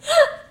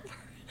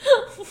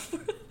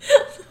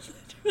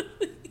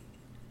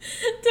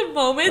 The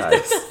moment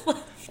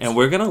that and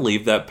we're gonna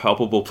leave that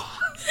palpable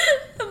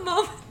the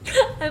moment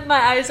and my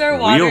eyes are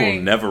watering. We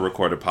will never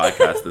record a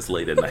podcast this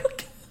late at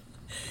night.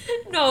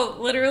 No,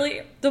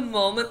 literally, the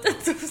moment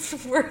that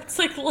those words,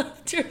 like,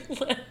 left your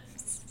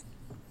lips,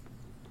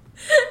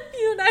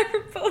 you and I were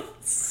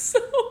both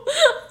so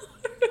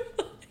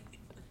horrified.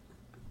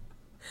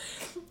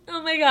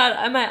 Oh my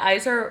God, my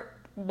eyes are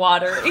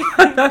watering.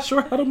 I'm not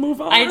sure how to move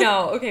on. I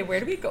know. Okay, where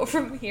do we go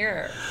from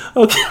here?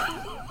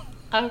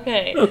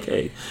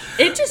 Okay.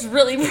 It just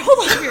really rolled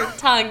off your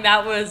tongue.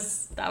 That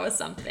was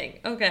something.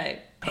 Okay.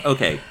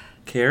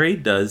 Carrie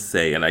does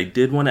say, and I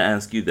did want to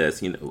ask you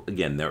this,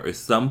 again, there are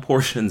some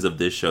portions of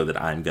this show that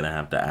I'm going to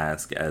have to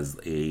ask as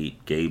a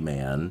gay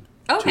man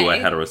to a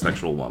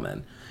heterosexual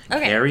woman.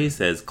 Okay. Carrie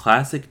says,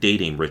 classic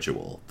dating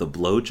ritual, the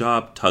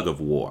blowjob tug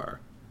of war.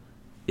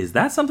 Is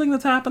that something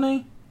that's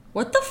happening?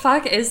 What the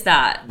fuck is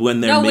that?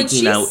 When they're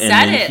making out and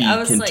then he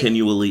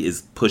continually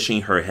is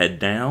pushing her head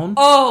down?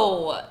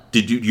 Oh.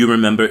 Did you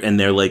remember? And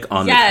they're like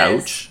on the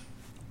couch?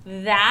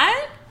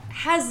 That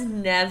has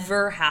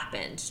never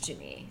happened to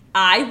me.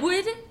 I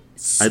would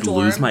storm I'd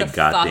lose my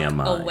goddamn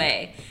mind.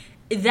 Away.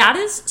 That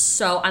is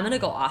so... I'm going to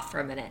go off for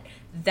a minute.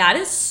 That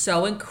is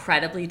so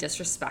incredibly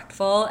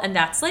disrespectful. And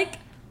that's like...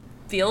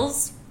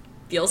 Feels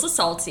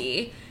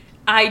assaulty.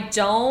 I'm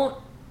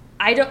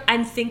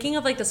thinking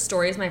of, like, the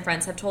stories my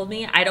friends have told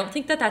me. I don't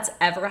think that that's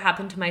ever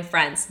happened to my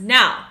friends.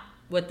 Now,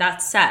 with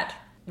that said,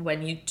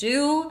 when you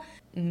do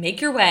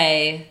make your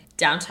way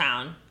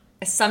downtown,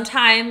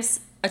 sometimes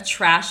a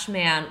trash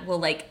man will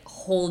like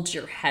hold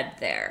your head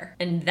there.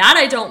 And that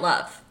I don't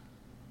love.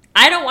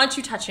 I don't want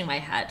you touching my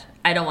head.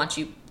 I don't want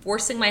you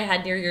forcing my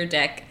head near your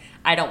dick.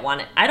 I don't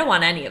want it. I don't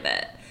want any of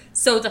it.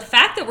 So the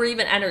fact that we're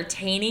even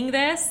entertaining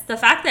this, the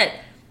fact that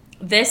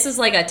this is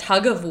like a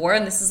tug of war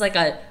and this is like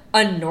a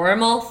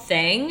normal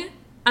thing,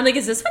 I'm like,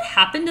 is this what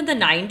happened in the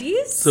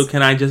 90s? So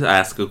can I just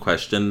ask a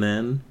question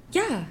then?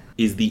 Yeah.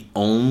 Is the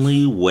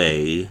only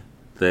way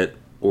that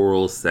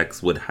oral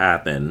sex would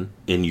happen,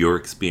 in your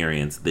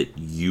experience, that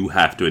you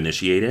have to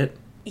initiate it?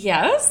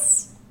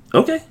 Yes.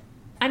 Okay.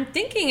 I'm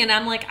thinking, and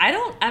I'm like, I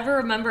don't ever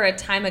remember a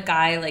time a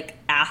guy, like,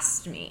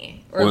 asked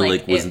me. Or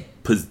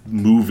was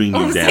moving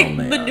you down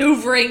there.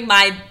 Maneuvering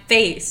my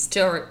face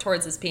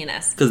towards his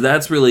penis. Because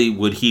that's really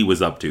what he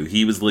was up to.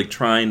 He was, like,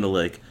 trying to,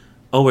 like,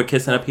 oh, we're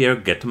kissing up here,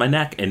 get to my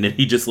neck. And then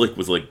he just, like,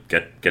 was like,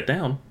 get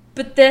down.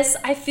 But this,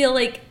 I feel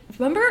like,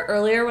 remember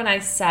earlier when I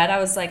said, I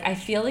was like, I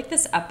feel like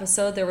this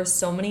episode, there were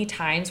so many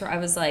times where I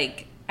was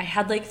like, I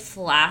had like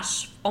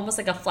almost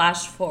like a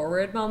flash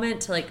forward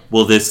moment to like.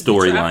 Well, this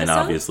storyline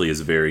obviously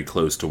is very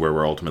close to where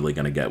we're ultimately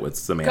going to get with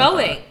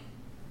Samantha.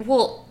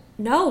 Well,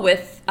 no,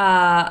 with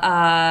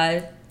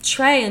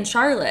Trey and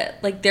Charlotte.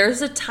 Like,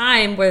 there's a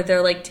time where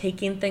they're like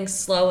taking things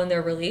slow in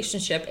their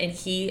relationship, and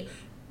he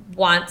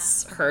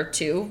wants her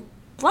to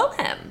blow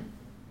him.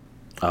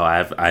 Oh,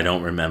 I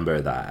don't remember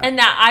that. And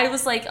that I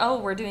was like, oh,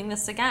 we're doing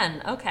this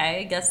again. Okay,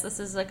 I guess this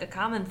is like a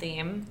common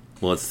theme.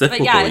 Well, it's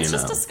cyclical, but yeah, it's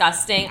just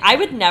disgusting. I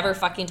would never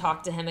fucking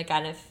talk to him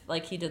again if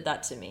like he did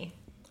that to me.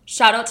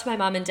 Shout out to my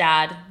mom and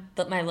dad,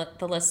 the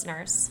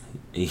listeners.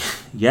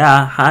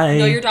 Yeah, hi.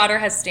 Know your daughter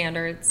has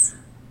standards.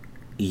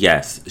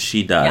 Yes,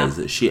 she does.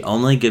 Yeah. She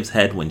only gives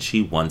head when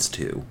she wants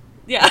to.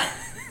 Yeah.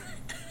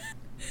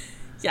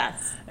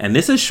 Yes. And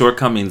this is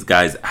Shortcomings,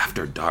 guys,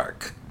 after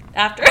dark.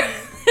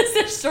 This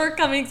is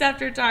Shortcomings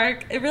after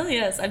dark. It really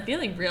is. I'm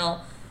feeling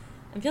real.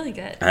 I'm feeling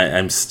good.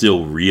 I'm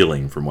still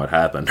reeling from what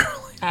happened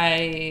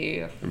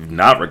earlier. I've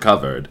not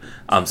recovered.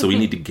 So we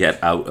need to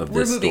get out of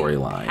this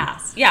storyline.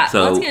 Yeah,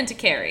 so, let's get into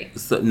Carrie.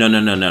 So,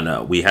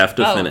 no. We have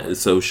to finish.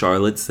 So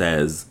Charlotte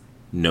says,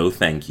 no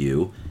thank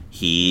you.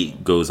 He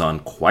goes on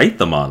quite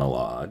the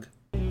monologue.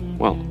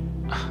 Well,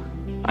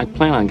 I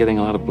plan on getting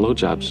a lot of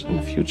blowjobs in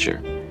the future.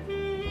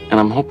 And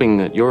I'm hoping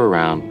that you're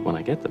around when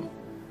I get them.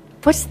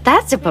 What's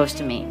that supposed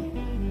to mean?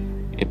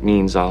 It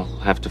means I'll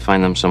have to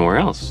find them somewhere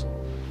else.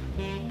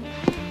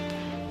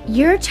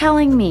 You're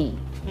telling me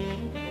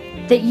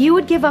that you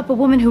would give up a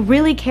woman who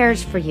really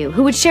cares for you,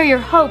 who would share your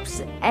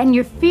hopes and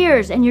your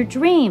fears and your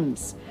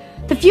dreams,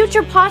 the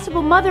future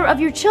possible mother of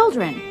your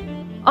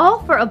children,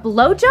 all for a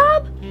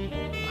blowjob?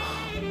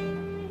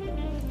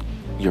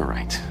 You're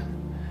right.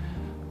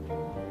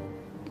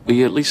 Will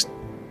you at least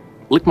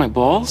lick my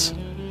balls?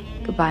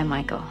 Goodbye,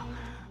 Michael.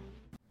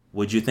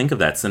 What'd you think of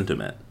that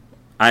sentiment?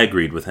 I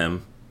agreed with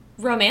him.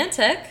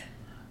 Romantic.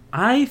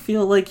 I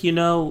feel like, I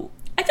feel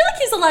like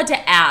he's allowed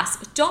to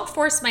ask. Don't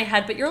force my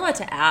head, but you're allowed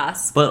to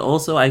ask. But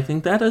also, I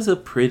think that is a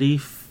pretty...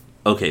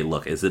 Okay,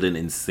 look, is it an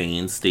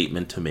insane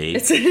statement to make?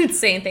 It's an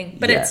insane thing,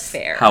 but yes. It's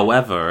fair.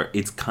 However,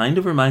 it kind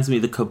of reminds me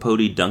of the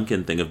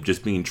Capote-Duncan thing of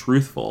just being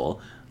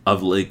truthful.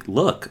 Of like,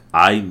 look,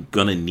 I'm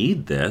gonna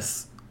need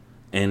this,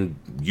 and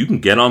you can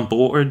get on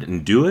board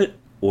and do it,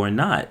 or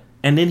not.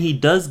 And then he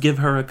does give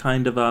her a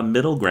kind of a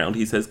middle ground.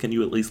 He says, can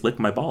you at least lick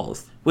my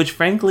balls? Which,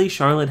 frankly,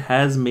 Charlotte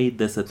has made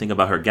this a thing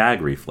about her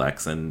gag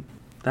reflex, and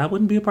that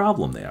wouldn't be a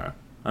problem there.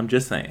 I'm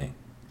just saying.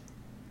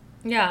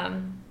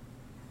 Yeah.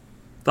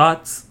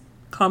 Thoughts?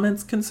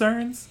 Comments?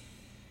 Concerns?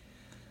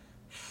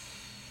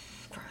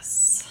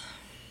 Gross.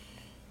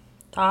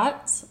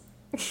 Thoughts?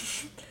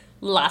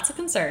 Lots of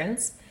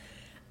concerns.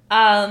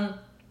 I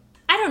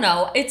don't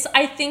know.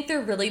 I think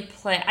they're really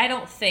I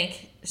don't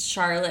think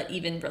Charlotte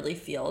even really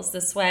feels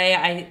this way.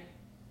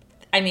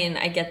 I mean,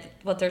 I get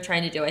what they're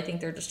trying to do. I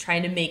think they're just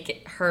trying to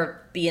make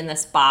her be in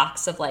this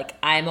box of like,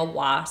 I'm a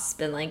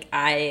wasp and like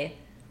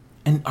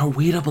And are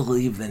we to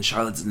believe then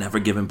Charlotte's never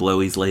given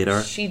blowies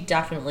later? She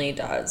definitely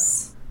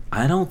does.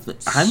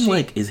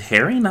 Like, is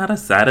Harry not a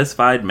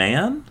satisfied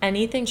man?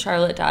 Anything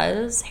Charlotte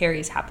does,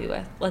 Harry's happy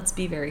with. Let's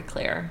be very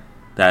clear.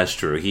 That's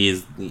true.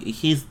 He's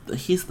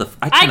the.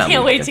 I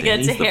can't wait to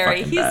get to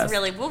Harry.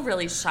 We'll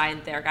really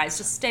shine there, guys.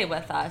 Just stay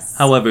with us.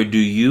 However, do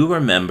you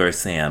remember,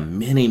 Sam,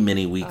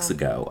 many weeks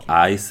ago, okay,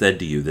 I said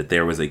to you that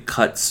there was a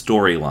cut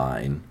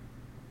storyline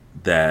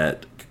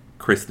that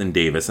Kristen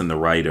Davis and the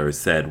writers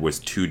said was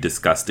too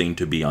disgusting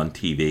to be on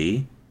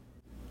TV?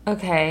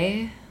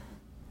 Okay.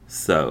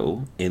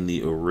 So, in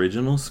the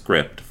original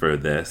script for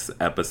this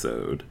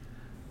episode,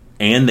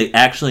 and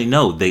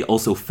they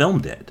also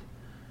filmed it.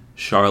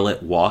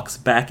 Charlotte walks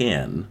back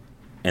in,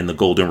 and the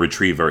golden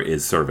retriever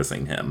is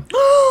servicing him.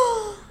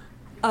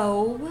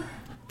 Oh.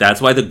 That's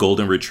why the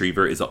golden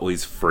retriever is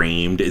always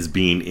framed as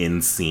being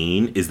in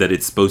scene, is that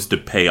it's supposed to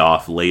pay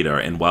off later.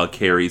 And while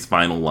Carrie's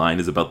final line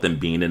is about them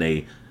being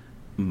in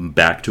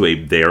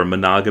their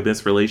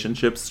monogamous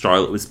relationships,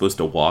 Charlotte was supposed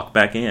to walk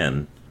back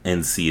in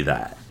and see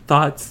that.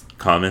 Thoughts,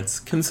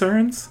 comments,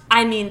 concerns?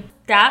 I mean,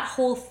 that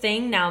whole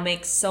thing now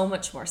makes so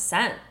much more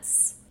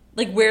sense.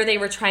 Like, where they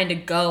were trying to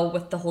go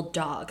with the whole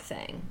dog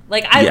thing.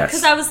 Like,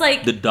 because I was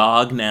like... The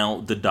dog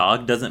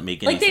doesn't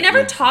make any sense. Like, they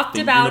never talked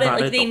about it.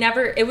 Like,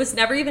 it was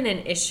never even an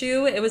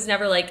issue. It was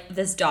never like,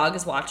 this dog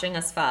is watching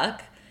us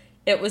fuck.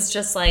 It was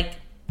just like,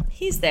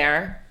 he's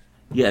there.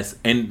 Yes,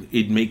 and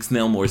it makes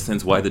now more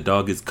sense why the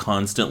dog is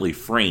constantly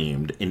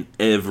framed in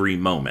every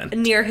moment.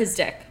 Near his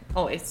dick,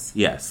 always.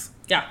 Yes.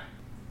 Yeah.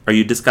 Are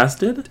you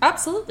disgusted?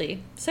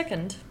 Absolutely.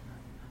 Sickened.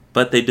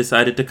 But they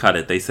decided to cut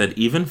it. They said,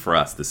 even for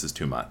us, this is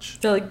too much.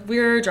 They're like,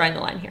 we're drawing the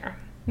line here.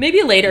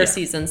 Maybe later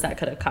seasons that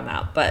could have come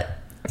out, but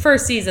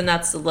first season,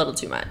 that's a little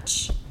too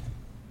much.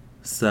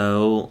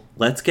 So,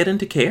 let's get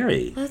into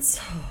Carrie.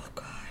 Oh,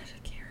 God,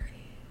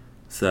 Carrie.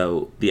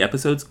 So, the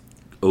episode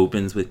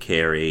opens with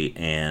Carrie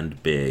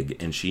and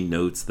Big, and she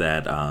notes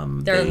that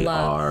they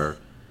are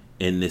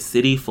in this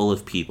city full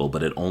of people,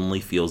 but it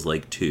only feels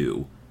like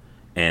two.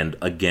 And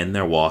again,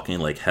 they're walking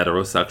like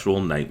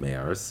heterosexual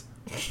nightmares.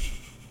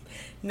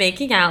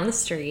 Making out in the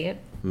street.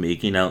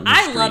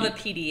 I love a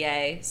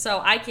PDA,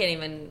 so I can't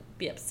even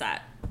be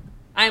upset.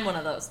 I'm one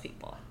of those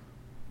people.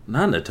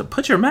 Nana, to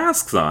put your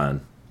masks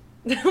on.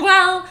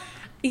 Well,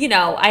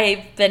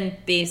 I've been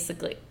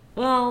basically...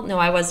 Well, no,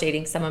 I was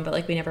dating someone,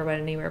 but, we never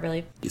went anywhere,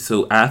 really.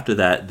 So after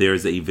that,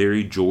 there's a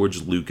very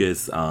George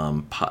Lucas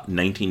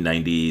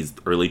 1990s,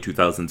 early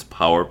 2000s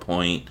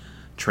PowerPoint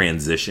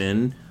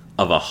transition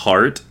of a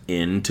heart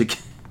into...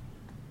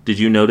 Did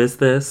you notice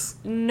this?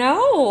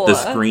 No. The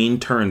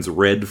screen turns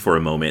red for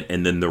a moment,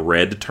 and then the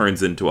red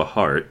turns into a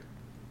heart,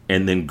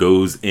 and then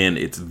goes in.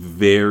 It's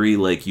very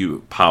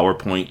you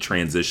PowerPoint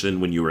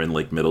transition when you were in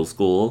middle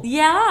school.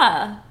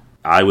 Yeah.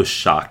 I was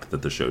shocked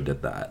that the show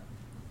did that.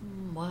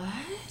 What?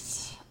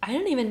 I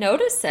didn't even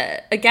notice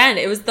it. Again,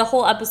 the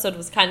whole episode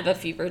was kind of a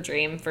fever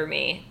dream for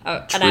me.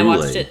 And I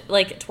watched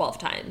it 12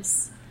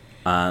 times.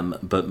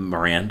 But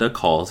Miranda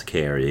calls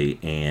Carrie,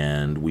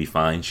 and we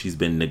find she's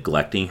been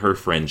neglecting her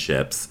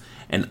friendships.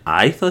 And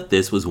I thought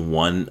this was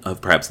one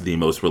of perhaps the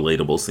most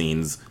relatable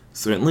scenes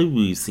certainly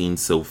we've seen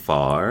so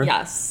far.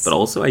 Yes. But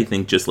also I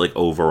think just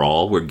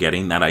overall, we're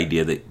getting that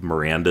idea that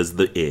Miranda's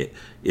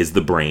is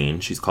the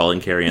brain. She's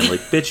calling Carrie and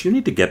bitch, you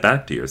need to get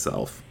back to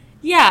yourself.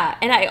 Yeah,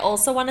 and I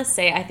also want to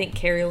say I think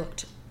Carrie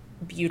looked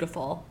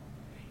beautiful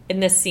in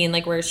this scene,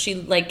 where she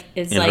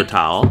is in her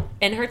towel.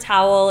 In her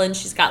towel, and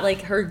she's got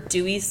her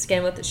dewy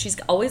skin with it. She's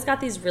always got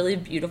these really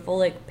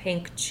beautiful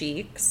pink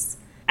cheeks.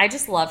 I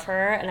just love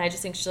her, and I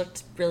just think she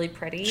looked really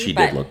pretty. She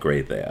did look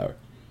great there.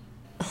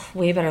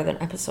 Way better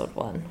than episode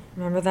 1.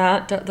 Remember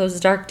that? Those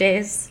dark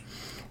days?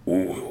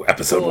 Ooh,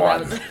 episode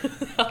 1.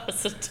 That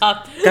was a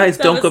tough. Guys,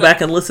 don't go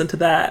back and listen to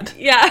that.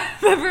 Yeah,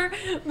 remember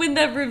when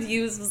the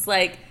reviews was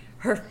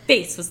her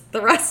face was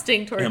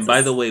thrusting towards us. And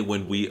by the way,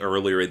 when we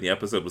earlier in the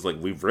episode was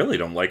we really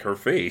don't like her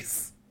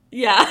face.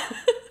 Yeah.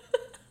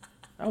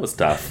 That was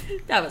tough.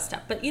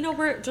 But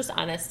we're just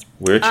honest.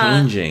 We're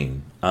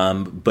changing.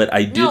 But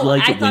I did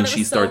like it when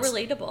she starts. So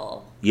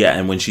relatable. Yeah,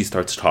 and when she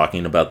starts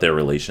talking about their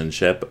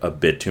relationship a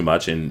bit too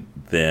much, and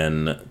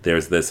then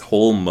there's this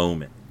whole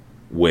moment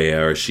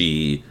where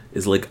she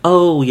is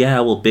oh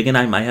yeah, well Big and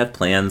I might have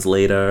plans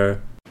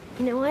later.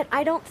 You know what?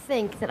 I don't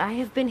think that I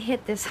have been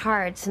hit this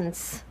hard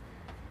since...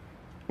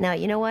 Now,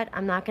 you know what?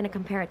 I'm not going to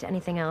compare it to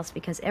anything else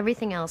because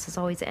everything else has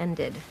always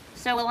ended.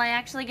 So will I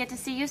actually get to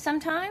see you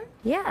sometime?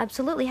 Yeah,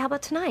 absolutely. How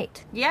about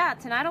tonight? Yeah,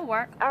 tonight'll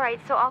work. All right,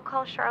 so I'll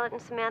call Charlotte and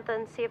Samantha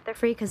and see if they're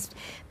free because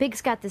Big's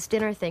got this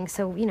dinner thing,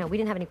 so, we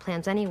didn't have any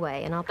plans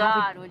anyway, and I'll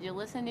probably... God, would you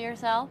listen to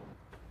yourself?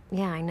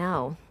 Yeah, I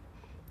know.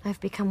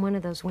 I've become one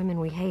of those women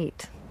we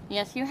hate.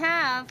 Yes, you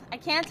have. I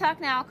can't talk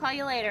now. I'll call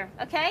you later,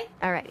 okay?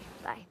 All right,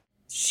 bye.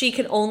 She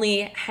can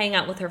only hang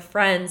out with her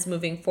friends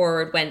moving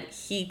forward when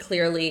he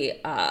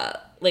clearly...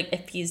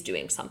 if he's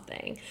doing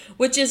something,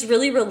 which is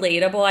really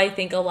relatable. I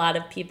think a lot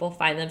of people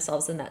find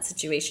themselves in that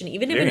situation,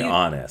 even when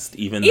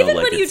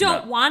you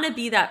don't want to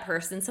be that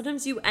person.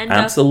 Sometimes you end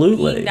up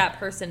being that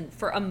person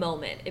for a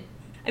moment.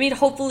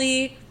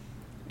 Hopefully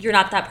you're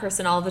not that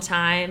person all the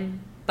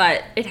time,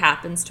 but it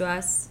happens to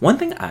us. One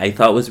thing I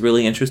thought was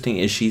really interesting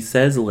is she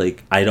says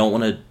I don't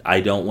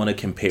want to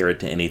compare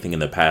it to anything in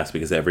the past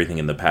because everything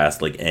in the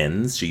past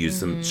ends. She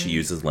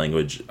uses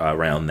language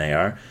around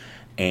there,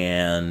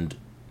 and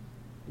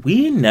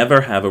we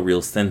never have a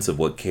real sense of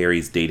what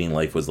Carrie's dating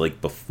life was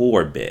like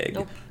before Big.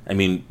 Nope.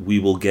 We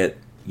will get,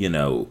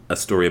 a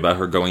story about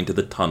her going to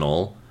the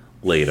tunnel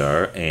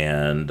later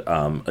and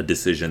a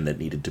decision that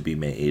needed to be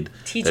made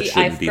that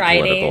shouldn't be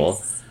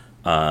political.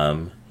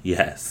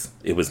 Yes,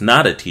 it was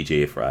not at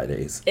TGI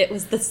Fridays. It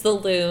was the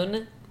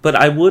saloon. But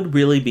I would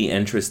really be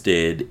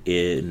interested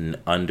in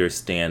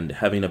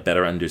having a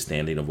better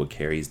understanding of what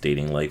Carrie's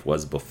dating life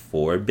was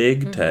before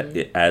Big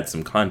to add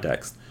some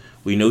context.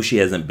 We know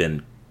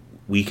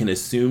we can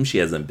assume she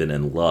hasn't been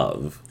in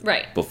love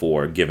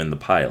before, given the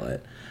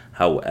pilot.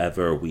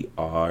 However, we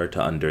are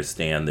to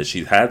understand that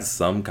she's had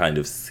some kind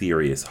of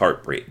serious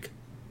heartbreak.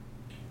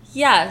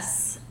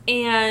 Yes,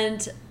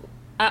 and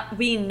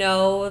we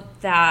know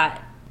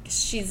that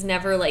she's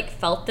never, like,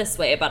 felt this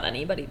way about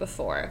anybody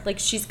before. Like,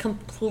 she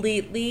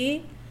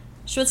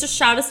wants to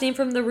shout his name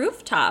from the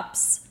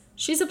rooftops.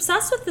 She's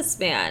obsessed with this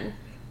man.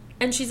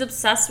 And she's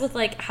obsessed with,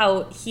 like,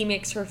 how he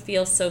makes her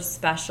feel so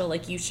special.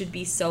 Like, you should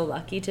be so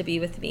lucky to be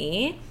with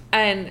me.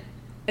 And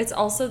it's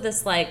also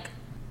this, like,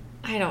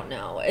 I don't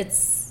know.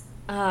 It's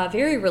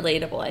very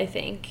relatable, I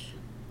think.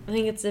 I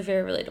think it's a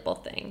very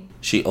relatable thing.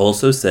 She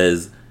also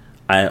says,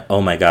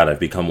 oh my God, I've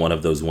become one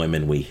of those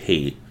women we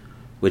hate.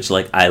 Which,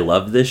 like, I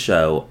love this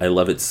show. I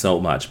love it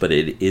so much. But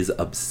it is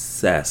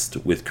obsessed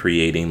with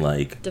creating,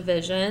 like...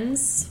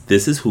 divisions.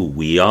 This is who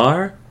we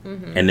are.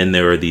 Mm-hmm. And then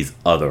there are these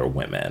other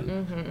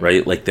women. Mm-hmm.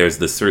 Right? Like, there's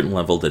this certain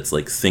level that's,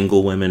 like,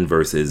 single women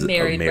versus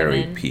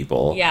married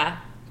people. Yeah.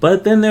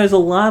 But then there's a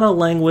lot of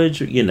language,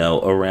 you know,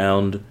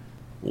 around...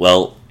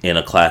 Well, in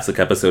a classic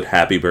episode,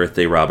 Happy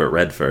Birthday, Robert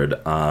Redford.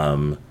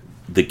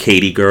 The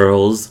Katie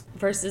girls...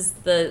 versus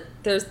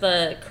there's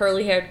the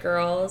curly-haired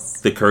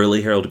girls. The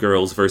curly-haired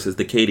girls versus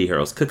the Katie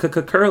girls.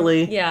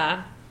 Curly.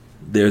 Yeah.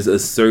 There's a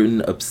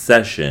certain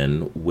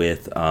obsession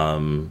with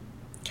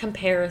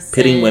comparison.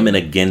 Pitting women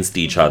against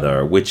each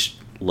other, which,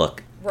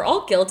 look... we're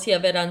all guilty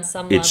of it on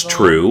some level. It's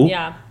true.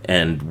 Yeah.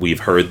 And we've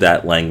heard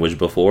that language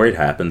before. It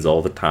happens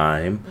all the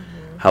time.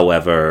 Mm-hmm.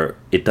 However,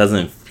 it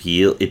doesn't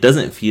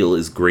feel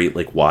as great,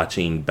 like,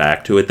 watching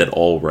back to it, that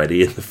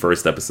already in the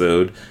first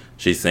episode...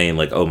 she's saying,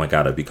 like, oh my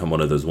God, I've become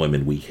one of those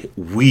women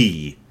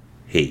we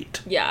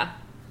hate. Yeah.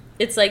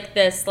 It's like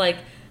this, like,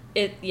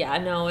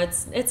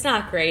 it's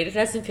not great. It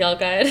doesn't feel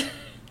good.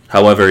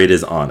 However, it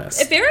is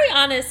honest. It's very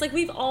honest. Like,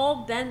 we've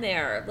all been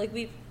there.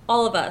 Like,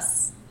 all of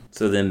us.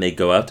 So then they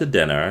go out to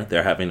dinner.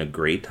 They're having a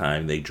great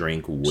time. They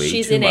drink too much, apparently.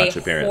 She's in a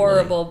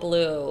horrible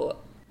blue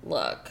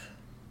look.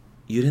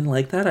 You didn't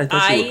like that? I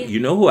thought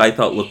you know who I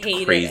thought looked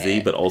crazy,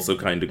 but also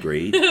kind of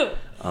great?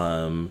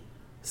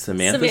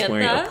 Samantha's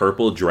wearing a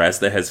purple dress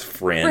that has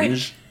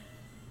fringe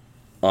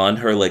on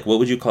her, like, what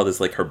would you call this?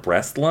 Like, her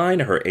breast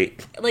line?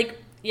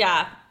 Like,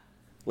 yeah.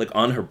 Like,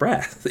 on her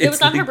breast. It was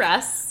on her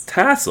breast.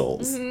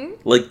 Tassels.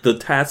 Mm-hmm. Like, the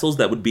tassels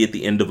that would be at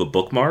the end of a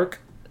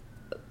bookmark.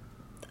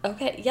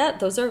 Okay, yeah,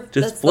 those are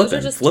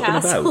flipping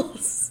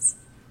tassels.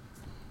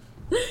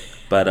 About.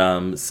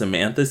 But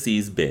Samantha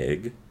sees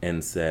Big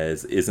and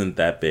says, isn't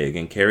that big?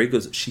 And Carrie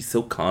goes, she's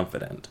so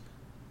confident.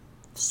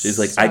 She's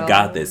like, I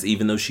got this,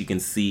 even though she can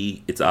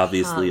see it's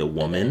obviously a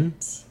woman.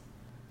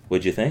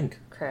 What'd you think?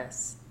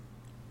 Chris,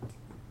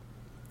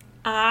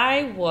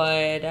 I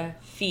would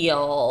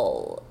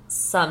feel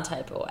some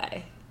type of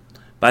way.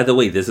 By the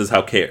way, this is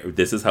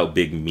how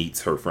Big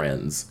meets her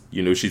friends.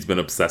 You know, she's been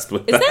obsessed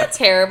with that. Isn't that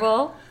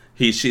terrible?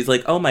 She's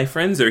like, oh, my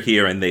friends are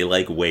here, and they,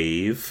 like,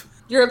 wave.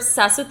 You're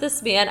obsessed with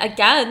this man.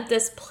 Again,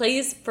 this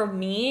plays, for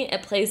me,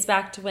 it plays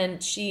back to when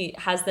she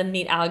has them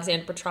meet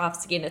Alexander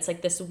Petrovsky, and it's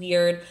like this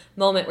weird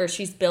moment where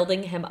she's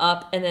building him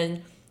up, and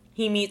then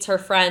he meets her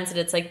friends, and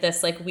it's like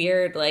this, like,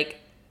 weird, like,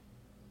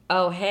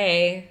 oh,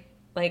 hey,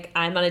 like,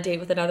 I'm on a date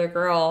with another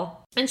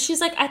girl. And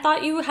she's like, I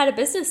thought you had a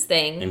business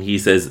thing. And he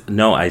says,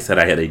 no, I said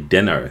I had a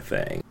dinner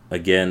thing.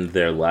 Again,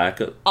 their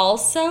lack of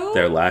language.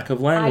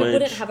 I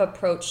wouldn't have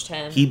approached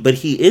him. But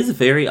he is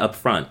very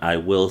upfront, I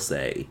will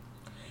say.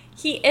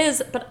 He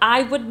is, but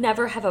I would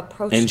never have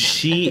approached him. And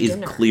she is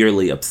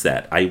clearly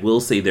upset. I will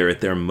say they're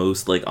at their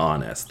most, like,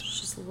 honest.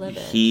 She's livid.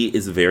 He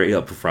is very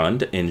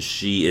upfront, and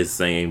she is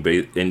saying,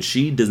 and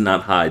she does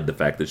not hide the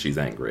fact that she's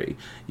angry.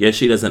 Yes,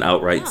 she doesn't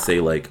outright say,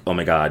 like, oh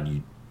my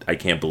God, I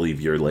can't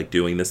believe you're, like,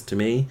 doing this to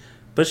me.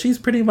 But she's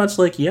pretty much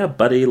like, yeah,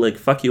 buddy, like,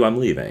 fuck you, I'm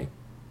leaving.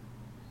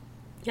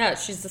 Yeah,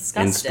 she's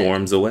disgusted. And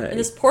storms away. And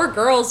this poor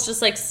girl's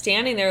just, like,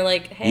 standing there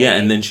like, hey. Yeah,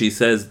 and then she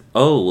says,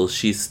 oh, well,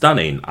 she's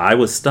stunning. I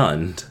was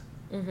stunned.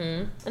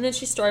 Mm-hmm. And then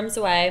she storms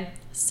away,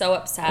 so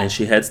upset. And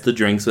she heads to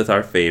drinks with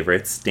our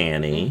favorite,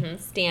 Stanny. Mm-hmm,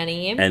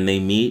 Stanny. And they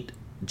meet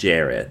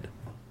Jared.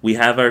 We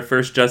have our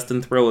first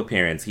Justin Throw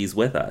appearance. He's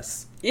with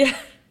us. Yeah,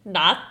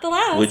 not the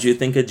last. What'd you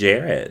think of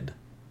Jared?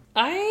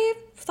 I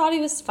thought he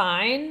was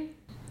fine.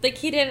 Like,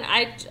 he didn't,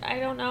 I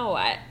don't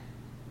know.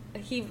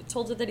 He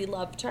told her that he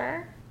loved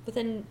her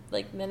within,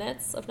 like,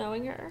 minutes of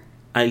knowing her.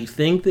 I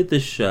think that the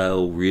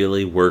show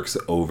really works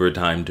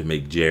overtime to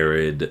make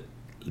Jared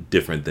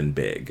different than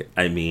Big.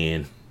 I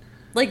mean,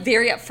 like,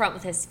 very upfront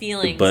with his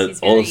feelings,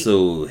 but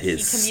also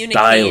his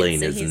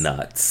styling is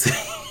nuts.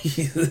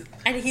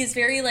 And he's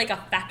very, like,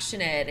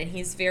 affectionate, and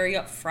he's very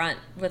upfront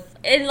with,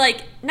 and,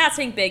 like, not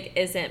saying Big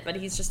isn't, but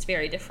he's just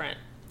very different.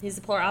 He's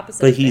the polar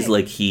opposite. But he's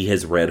like, he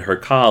has read her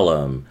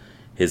column.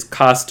 His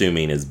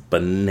costuming is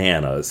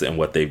bananas in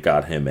what they've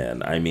got him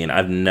in. I mean,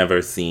 I've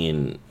never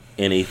seen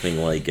anything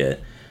like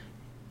it.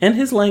 And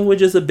his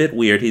language is a bit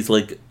weird. He's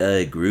like,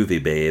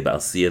 groovy, babe.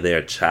 I'll see you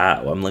there.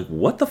 Ciao. I'm like,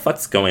 what the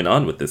fuck's going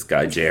on with this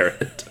guy,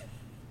 Jared?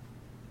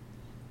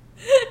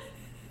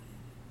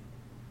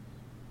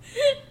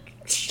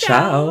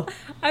 Ciao.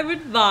 I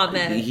would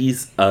vomit.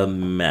 He's a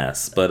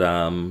mess. But,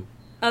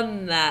 a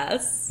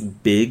mess.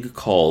 Big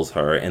calls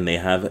her, and they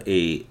have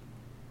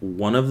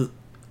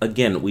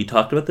again, we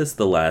talked about this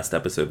the last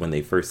episode when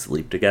they first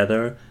sleep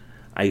together.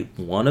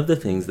 One of the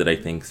things that I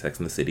think Sex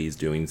and the City is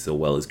doing so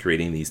well is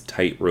creating these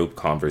tightrope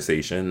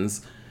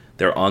conversations.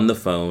 They're on the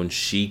phone.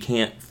 She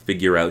can't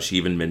figure out. She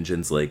even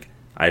mentions, like,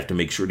 I have to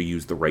make sure to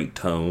use the right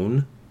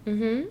tone.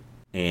 Mm-hmm.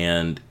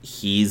 And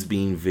he's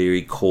being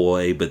very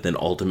coy, but then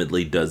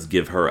ultimately does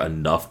give her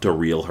enough to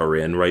reel her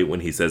in, right?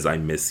 When he says, I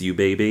miss you,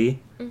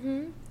 baby.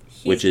 Mm-hmm.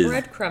 Which is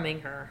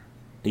breadcrumbing her.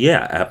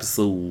 Yeah,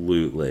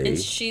 absolutely. And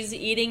she's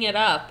eating it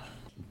up.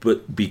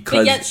 But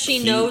yet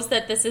she knows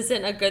that this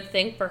isn't a good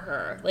thing for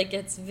her. Like,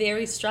 it's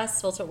very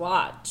stressful to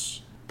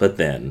watch. But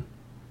then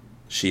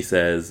she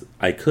says,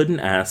 I couldn't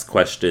ask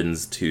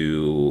questions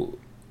to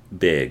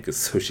Big,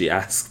 so she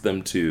asked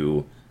them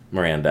to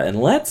Miranda.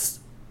 And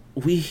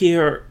we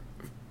hear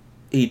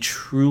a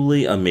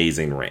truly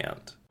amazing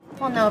rant.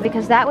 Well, no,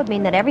 because that would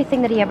mean that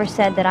everything that he ever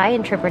said that I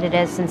interpreted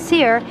as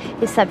sincere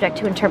is subject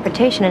to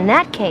interpretation. In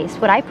that case,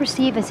 what I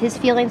perceive as his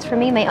feelings for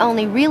me may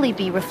only really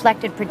be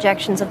reflected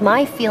projections of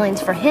my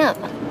feelings for him.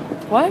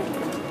 What?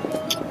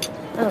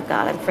 Oh,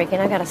 God, I'm freaking.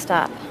 I gotta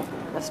stop.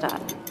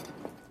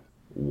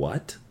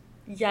 What?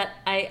 Yet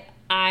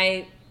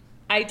I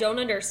don't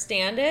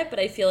understand it, but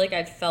I feel like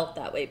I've felt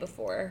that way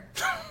before.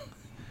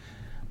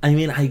 I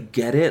mean, I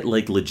get it.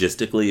 Like,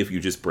 logistically, if you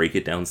just break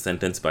it down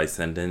sentence by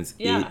sentence,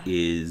 it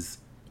is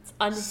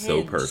unhinged.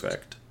 So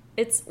perfect.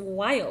 It's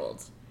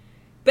wild.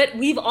 But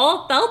we've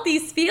all felt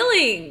these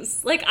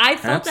feelings. Like, I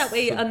felt that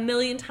way a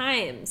million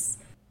times.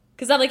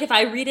 Because I'm like, if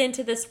I read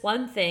into this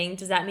one thing,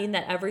 does that mean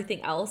that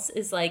everything else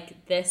is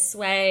like this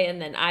way?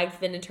 And then I've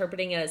been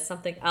interpreting it as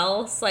something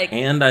else? Like,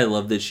 and I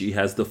love that she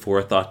has the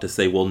forethought to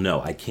say, well,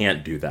 no, I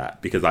can't do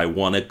that because I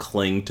want to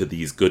cling to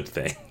these good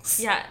things.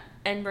 Yeah.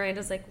 And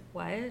Miranda's like,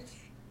 what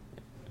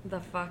the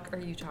fuck are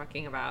you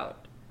talking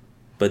about?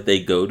 But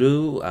they go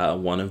to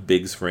one of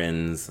Big's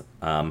friends'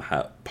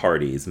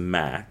 parties,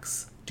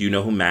 Max. Do you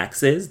know who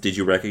Max is? Did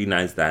you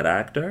recognize that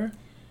actor?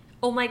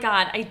 Oh my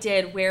God, I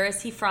did. Where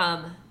is he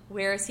from?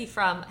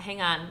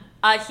 Hang on.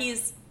 I've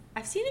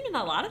seen him in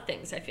a lot of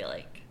things, I feel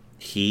like.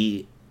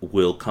 He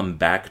will come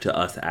back to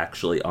us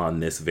actually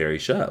on this very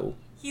show.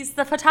 He's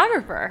the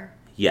photographer.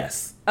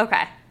 Yes.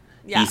 Okay.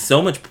 Yeah.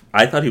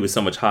 I thought he was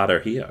so much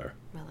hotter here.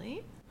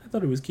 Really? I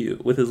thought he was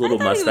cute with his little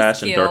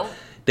mustache and dark.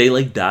 They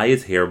like dye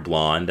his hair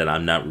blonde, and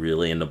I'm not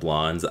really into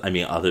blondes. I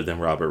mean, other than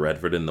Robert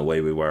Redford in The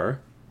Way We Were.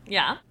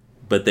 Yeah.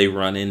 But they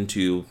run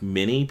into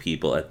many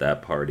people at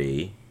that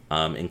party,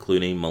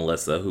 including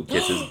Melissa, who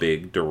kisses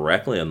Big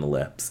directly on the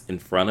lips in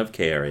front of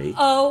Carrie.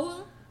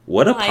 Oh,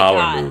 what a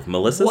power move!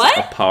 Melissa's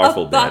a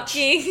powerful bitch.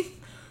 Fucking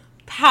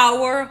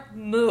power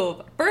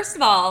move. First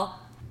of all,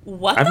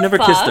 I've never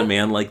kissed a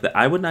man like that.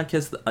 I would not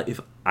kiss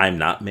if I'm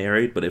not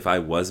married, but if I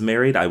was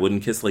married, I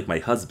wouldn't kiss like my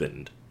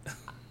husband.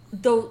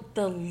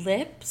 The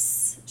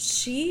lips,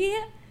 she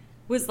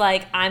was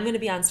like, I'm going to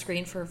be on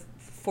screen for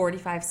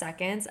 45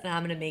 seconds and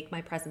I'm going to make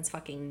my presence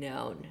fucking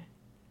known.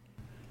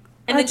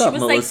 And then she was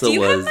Melissa like, do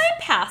you have my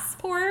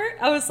passport?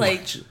 I was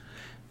like...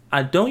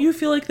 don't you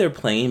feel like they're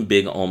playing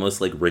Big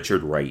almost like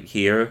Richard Wright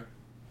here?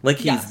 Like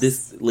he's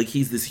this...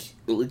 He's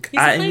a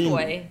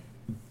playboy. Mean,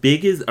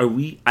 Big is...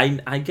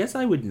 I guess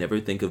I would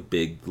never think of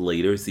Big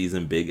later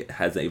season Big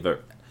has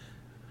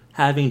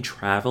having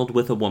traveled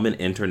with a woman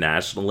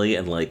internationally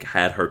and, like,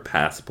 had her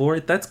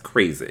passport. That's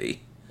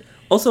crazy.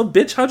 Also,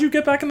 bitch, how'd you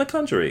get back in the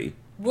country?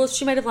 Well,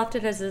 she might have left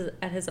it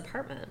at his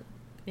apartment.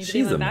 Maybe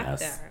she's a back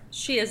mess. There.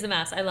 She is a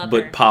mess. I love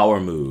her. But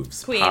power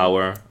moves. Queen.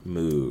 Power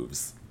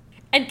moves.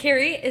 And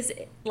Carrie is,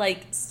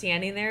 like,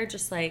 standing there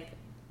just like,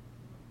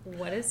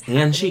 what is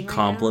happening And she right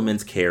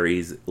compliments now?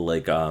 Carrie's,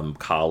 like,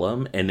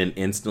 column, and then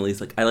instantly is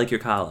like, I like your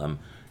column.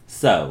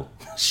 So,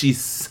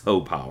 she's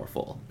so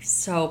powerful.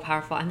 So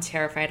powerful. I'm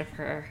terrified of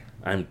her.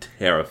 I'm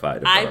terrified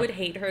of her. I would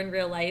hate her in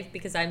real life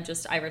because I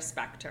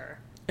respect her.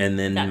 And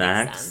then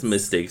Max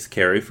mistakes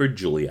Carrie for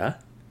Julia.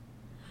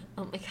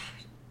 Oh my God.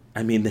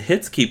 I mean, the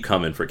hits keep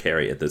coming for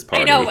Carrie at this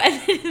party. I know.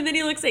 And then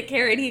he looks at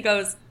Carrie and he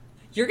goes,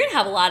 you're going to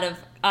have a lot of,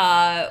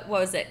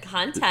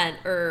 content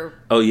or...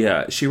 Oh,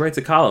 yeah. She writes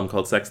a column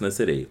called Sex and the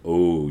City.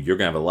 Oh, you're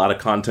going to have a lot of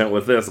content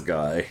with this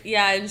guy.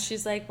 Yeah, and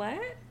she's like,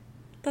 what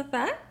the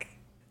fuck?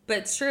 But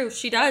it's true.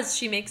 She does.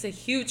 She makes a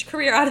huge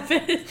career out of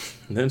it.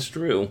 That's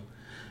true.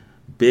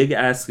 Big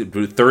asks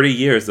 30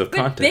 years of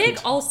content. Big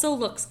also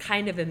looks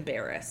kind of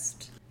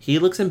embarrassed. He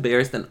looks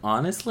embarrassed, and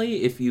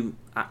honestly,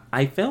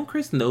 I found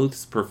Chris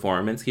Noth's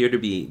performance here to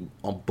be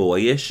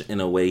boyish in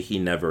a way he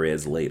never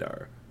is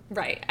later.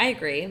 Right, I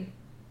agree.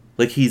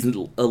 Like, he's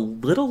a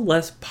little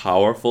less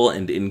powerful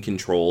and in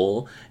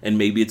control, and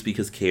maybe it's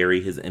because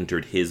Carrie has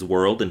entered his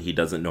world and he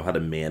doesn't know how to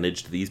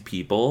manage these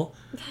people,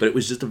 but it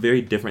was just a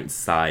very different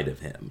side of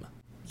him.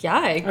 Yeah,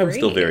 I agree. I'm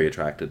still very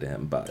attracted to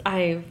him, but...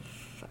 I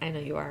know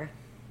you are.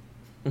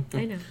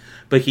 I know.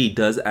 But he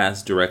does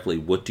ask directly,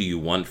 what do you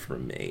want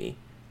from me?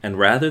 And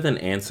rather than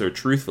answer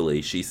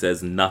truthfully, she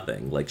says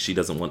nothing, like she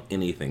doesn't want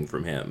anything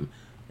from him.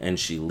 And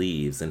she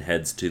leaves and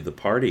heads to the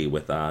party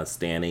with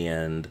Stanny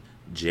and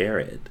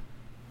Jared.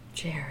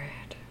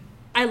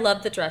 I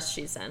love the dress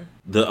she's in.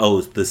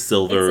 The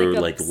silver, it's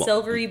like a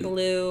silvery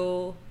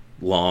blue.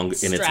 long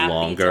and it's strappy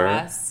longer.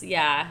 dress.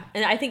 Yeah.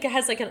 And I think it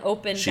has like an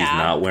open She's back.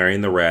 not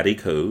wearing the ratty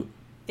coat.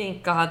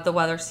 Thank God the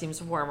weather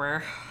seems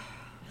warmer.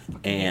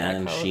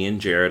 And she and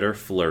Jared are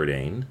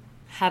flirting.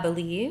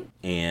 Heavily.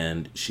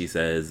 And she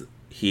says,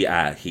 he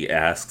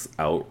asks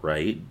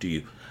outright, do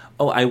you...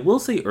 Oh, I will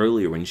say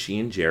earlier when she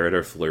and Jared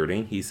are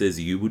flirting, he says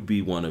you would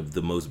be one of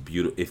the most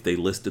beautiful... If they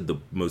listed the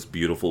most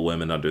beautiful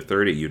women under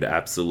 30, you'd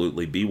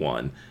absolutely be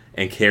one.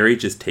 And Carrie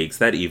just takes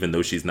that even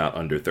though she's not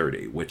under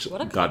 30, which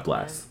God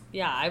bless.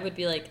 Yeah, I would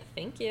be like,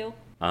 thank you.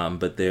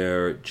 But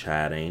they're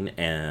chatting,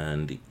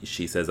 and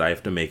she says, I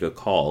have to make a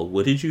call.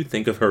 What did you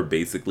think of her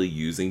basically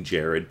using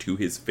Jared to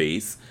his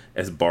face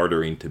as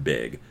bartering to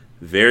Big?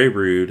 Very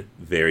rude,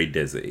 very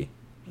dizzy.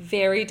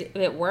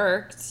 It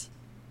worked.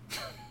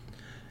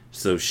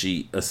 So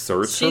she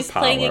asserts her power. She's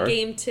playing a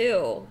game,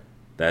 too.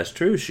 That's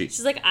true.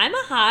 She's like, I'm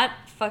a hot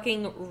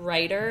fucking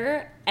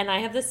writer, and I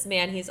have this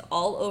man, he's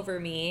all over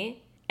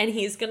me, and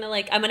he's gonna,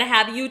 like, I'm gonna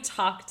have you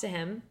talk to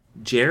him.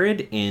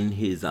 Jared in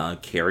his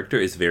character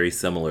is very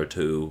similar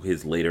to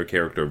his later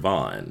character,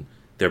 Vaughn.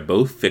 They're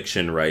both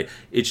fiction, right?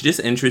 It's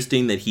just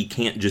interesting that he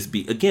can't just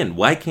be... Again,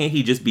 why can't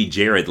he just be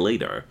Jared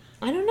later?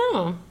 I don't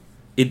know.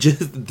 It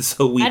just...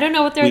 So I don't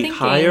know what they're thinking. We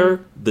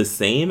hire the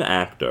same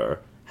actor,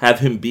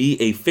 have him be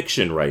a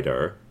fiction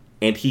writer,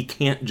 and he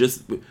can't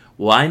just...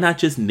 Why not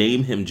just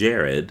name him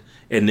Jared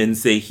and then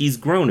say he's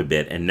grown a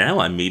bit and now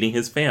I'm meeting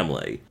his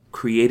family?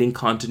 Creating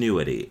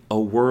continuity. A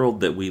world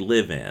that we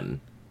live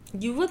in.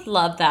 You would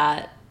love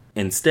that.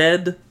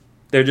 Instead,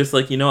 they're just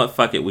like, you know what,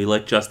 fuck it. We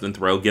like Justin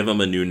Theroux. Give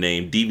him a new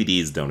name.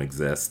 DVDs don't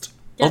exist.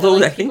 Yeah, although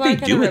like, I think they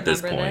do at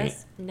this point.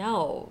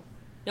 No.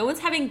 No one's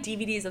having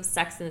DVDs of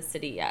Sex and the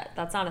City yet.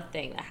 That's not a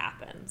thing that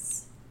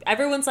happens.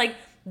 Everyone's like,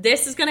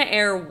 this is going to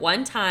air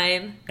one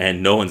time.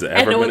 And no one's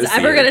ever going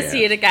to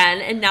see it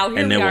again. And now here we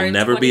are in 2021. And there will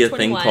never be a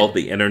thing called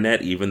the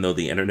internet, even though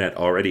the internet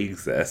already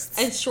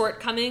exists. And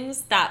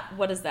shortcomings,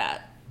 what is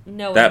that?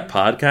 No. That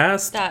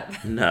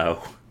podcast?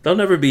 No. There'll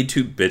never be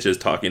two bitches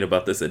talking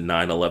about this at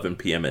 9:11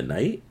 p.m. at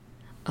night.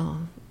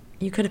 Oh,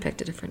 you could have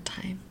picked a different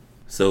time.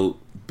 So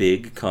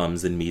Big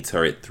comes and meets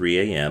her at 3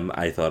 a.m.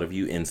 I thought of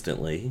you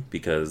instantly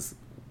because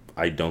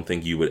I don't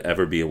think you would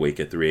ever be awake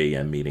at 3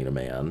 a.m. meeting a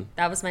man.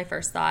 That was my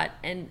first thought.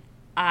 And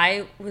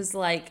I was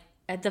like,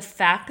 at the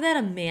fact that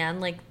a man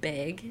like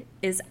Big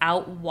is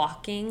out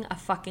walking a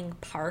fucking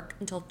park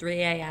until 3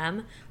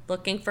 a.m.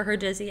 looking for her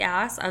dizzy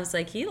ass, I was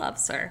like, he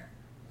loves her.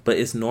 But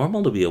it's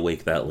normal to be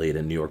awake that late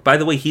in New York. By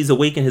the way, he's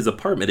awake in his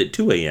apartment at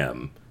 2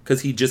 a.m.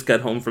 because he just got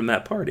home from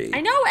that party.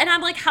 I know, and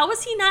I'm like, how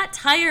is he not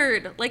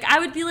tired? Like,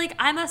 I would be like,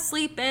 I'm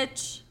asleep,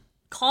 bitch.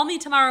 Call me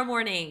tomorrow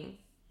morning.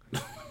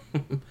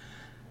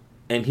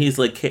 And he's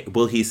like,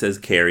 well, he says,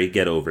 Carrie,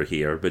 get over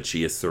here. But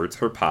she asserts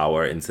her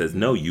power and says,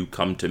 no, you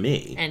come to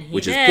me. And he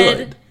which did. Is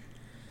good.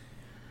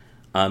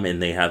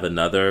 And they have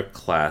another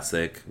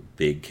classic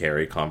Big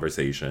Carrie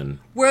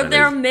conversation. Where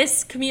they're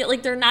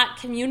they're not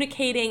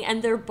communicating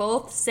and they're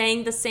both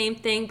saying the same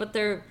thing,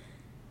 they're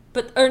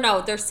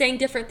saying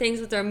different things,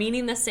 but they're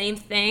meaning the same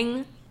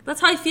thing.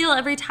 That's how I feel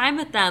every time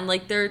with them.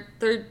 Like they're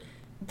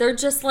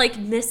just like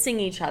missing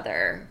each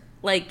other.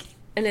 Like,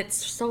 and it's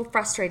so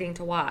frustrating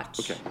to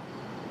watch. Okay.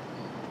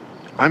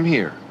 I'm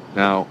here.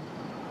 Now,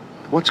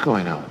 what's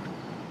going on?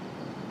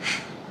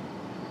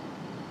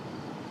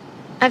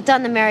 I've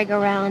done the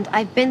merry-go-round.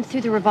 I've been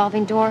through the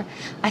revolving door.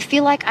 I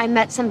feel like I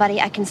met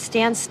somebody I can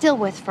stand still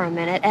with for a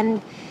minute,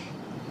 and...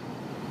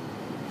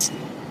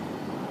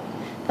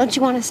 Don't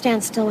you want to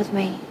stand still with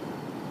me?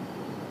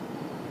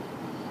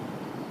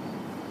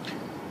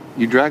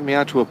 You dragged me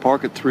out to a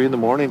park at 3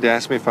 a.m. to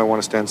ask me if I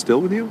want to stand still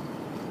with you?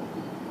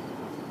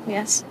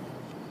 Yes.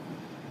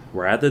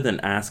 Rather than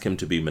ask him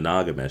to be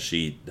monogamous,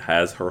 she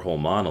has her whole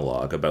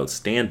monologue about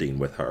standing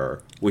with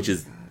her, which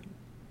is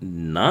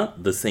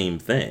not the same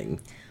thing.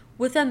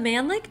 With a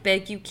man like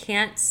Big, you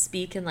can't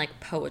speak in, like,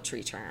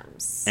 poetry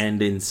terms.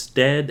 And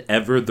instead,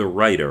 Ever the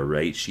writer,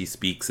 right, she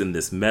speaks in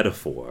this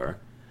metaphor,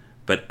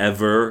 but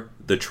Ever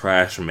the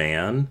trash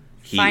man,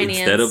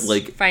 instead of,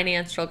 like...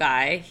 Financial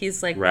guy,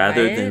 he's like,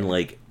 rather what? than,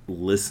 like,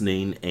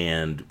 listening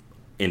and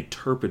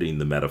interpreting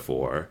the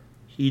metaphor,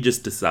 he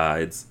just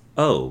decides,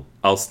 oh,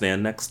 I'll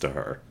stand next to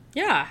her.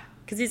 Yeah,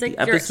 because he's like,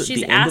 the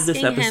she's end of this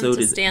asking him episode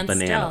to is stand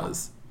bananas.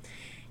 still.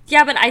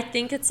 Yeah, but I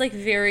think it's, like,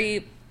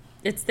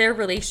 it's their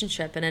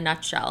relationship in a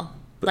nutshell.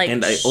 Like,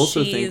 and I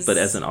also think, but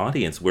as an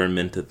audience, we're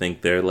meant to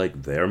think they're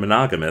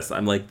monogamous.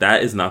 I'm like,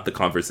 that is not the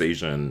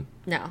conversation.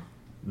 No.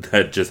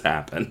 That just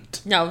happened.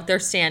 No, they're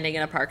standing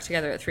in a park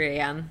together at 3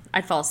 a.m.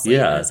 I'd fall asleep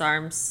in his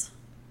arms.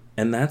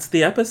 And that's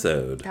the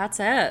episode. That's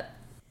it.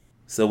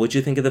 So what'd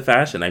you think of the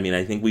fashion? I mean,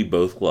 I think we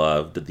both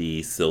loved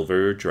the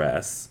silver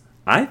dress.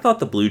 I thought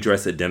the blue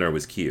dress at dinner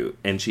was cute,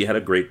 and she had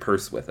a great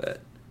purse with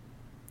it.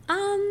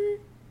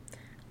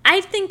 I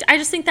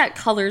just think that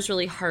color is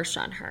really harsh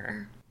on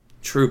her.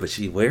 True, but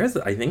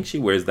I think she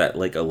wears that,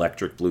 like,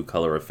 electric blue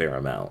color a fair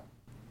amount.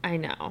 I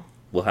know.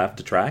 We'll have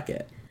to track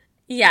it.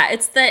 Yeah,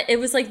 it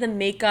was like the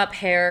makeup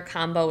hair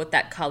combo with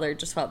that color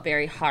just felt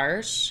very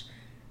harsh.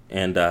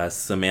 And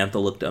Samantha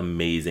looked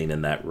amazing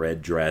in that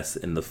red dress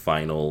in the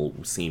final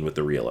scene with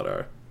the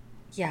realtor.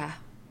 Yeah.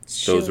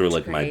 Those were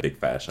like my big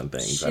fashion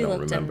things. She I don't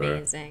looked remember.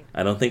 Amazing.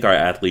 I don't think our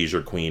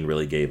athleisure queen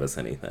really gave us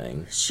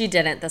anything. She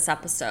didn't this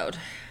episode.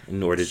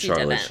 Nor did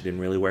Charlotte. She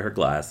didn't really wear her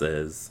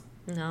glasses.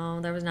 No,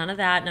 there was none of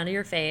that. None of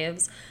your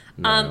faves.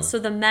 No. So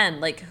the men,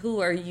 like, who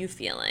are you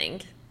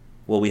feeling?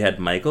 Well, we had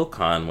Michael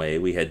Conway,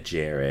 we had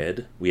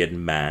Jared, we had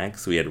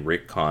Max, we had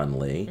Rick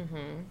Conley,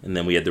 and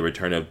then we had the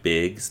return of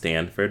Big,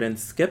 Stanford, and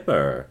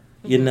Skipper.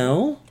 You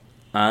know,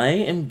 I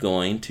am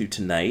going to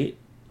tonight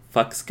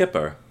fuck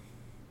Skipper.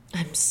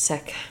 I'm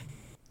sick.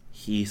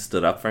 He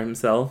stood up for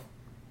himself.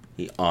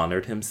 He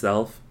honored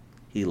himself.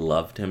 He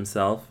loved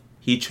himself.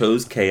 He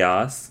chose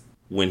chaos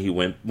when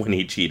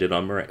he cheated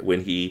on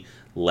when he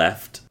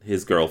left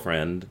his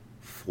girlfriend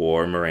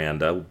for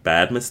Miranda.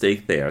 Bad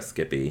mistake there,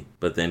 Skippy.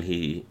 But then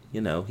he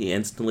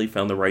instantly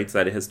found the right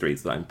side of history.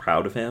 So I'm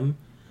proud of him.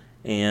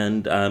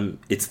 And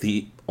it's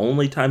the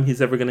only time he's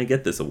ever going to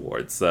get this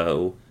award.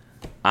 So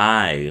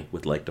I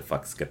would like to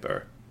fuck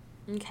Skipper.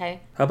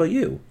 Okay. How about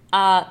you?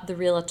 The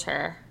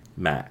realtor.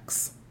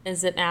 Max.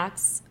 Is it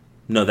Max?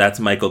 No, that's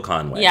Michael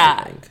Conway. Yeah.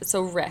 I think.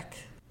 So Rick.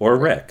 Or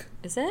Rick.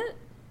 Is it?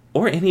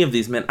 Or any of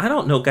these men. I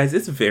don't know, guys.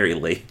 It's very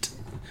late.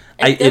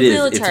 It is.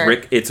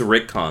 Realtor. It's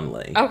Rick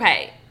Conley.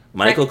 Okay.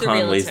 Michael Rick,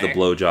 Conway's the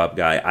blowjob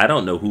guy. I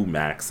don't know who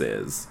Max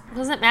is.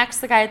 Wasn't Max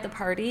the guy at the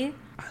party?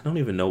 I don't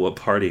even know what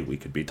party we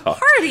could be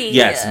talking. Party.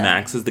 Yes,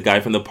 Max is the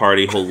guy from the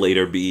party who'll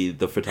later be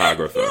the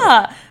photographer.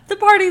 Yeah, the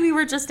party we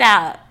were just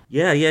at.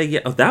 Yeah.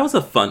 Oh, that was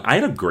I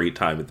had a great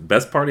time. It's the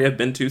best party I've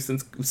been to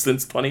since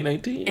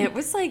 2019. It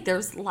was like, there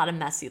was a lot of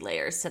messy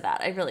layers to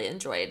that. I really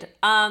enjoyed.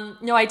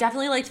 No, I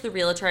definitely liked the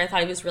realtor. I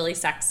thought he was really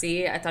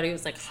sexy. I thought he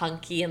was like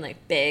hunky and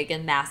like big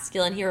and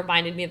masculine. He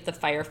reminded me of the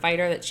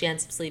firefighter that she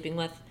ends up sleeping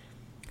with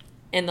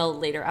in the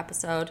later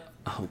episode.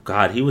 Oh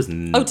God, he was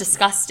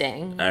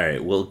disgusting. All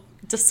right, well,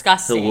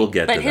 disgusting. So we'll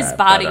get but to his that,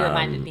 body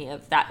reminded me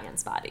of that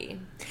man's body.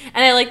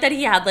 And I like that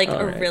he had like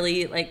right.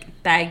 really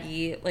like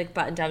baggy like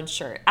button down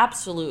shirt.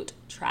 Absolute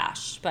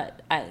trash,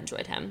 but I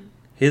enjoyed him.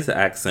 His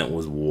accent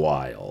was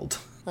wild.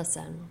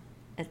 Listen,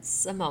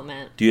 it's a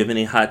moment. Do you have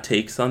any hot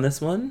takes on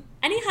this one?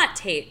 Any hot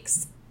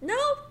takes? No,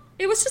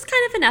 it was just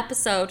kind of an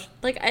episode.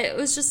 Like it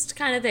was just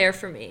kind of there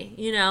for me,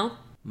 you know?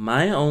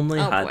 My only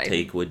hot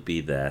take would be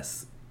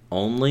this.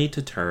 Only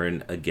to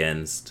turn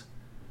against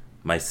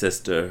my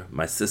sister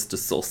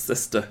soul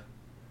sister,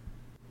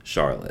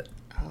 Charlotte.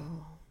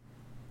 Oh.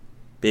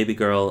 Baby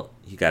girl,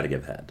 you gotta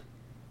give head.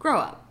 Grow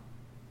up.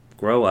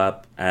 Grow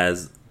up,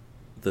 as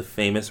the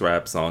famous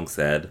rap song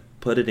said,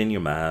 put it in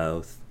your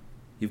mouth.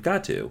 You've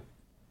got to.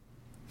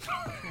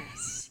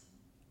 Chris,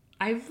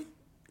 I'm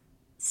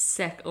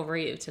sick over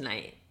you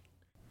tonight.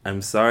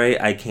 I'm sorry,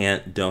 I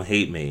can't. Don't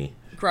hate me.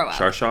 Grow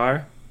up.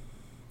 Shar.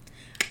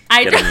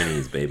 Get on your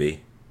knees,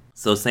 baby.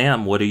 So,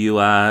 Sam, what are you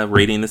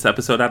rating this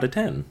episode out of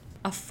 10?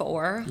 A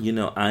 4. You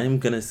know, I'm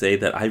going to say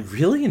that I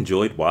really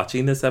enjoyed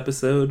watching this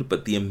episode,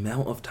 but the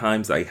amount of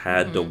times I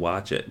had to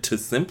watch it to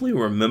simply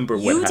remember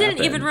what happened. You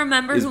didn't even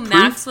remember who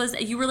Max was.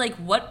 You were like,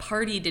 what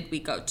party did we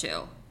go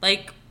to?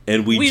 Like,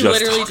 and we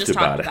literally just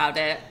talked about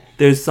it.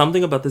 There's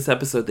something about this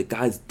episode that,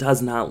 guys,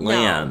 does not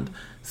land. No.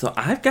 So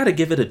I've got to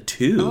give it a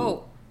 2.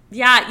 Oh,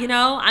 yeah, you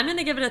know, I'm going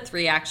to give it a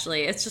 3,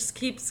 actually. It's just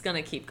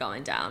going to keep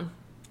going down.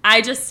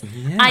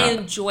 I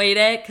enjoyed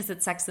it because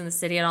it's Sex and the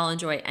City and I'll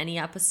enjoy any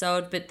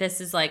episode, but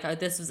this is like,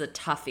 this was a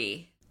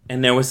toughie.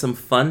 And there was some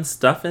fun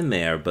stuff in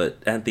there, but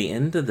at the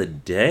end of the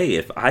day,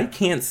 if I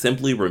can't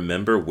simply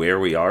remember where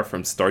we are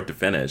from start to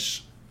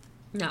finish.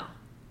 No,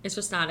 it's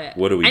just not it.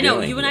 What are we doing? I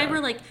know, you and I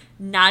were like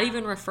not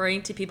even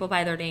referring to people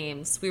by their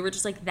names. We were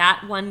just like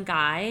that one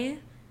guy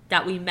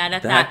that we met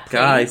at that place. That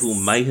guy who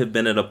might have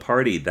been at a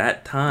party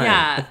that time.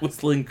 Yeah.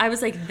 I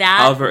was like that.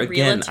 However,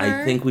 again, realtor?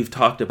 I think we've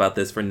talked about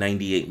this for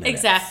 98 minutes.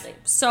 Exactly.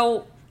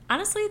 So,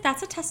 honestly,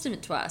 that's a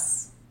testament to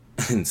us.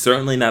 And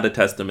certainly not a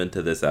testament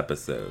to this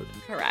episode.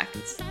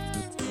 Correct.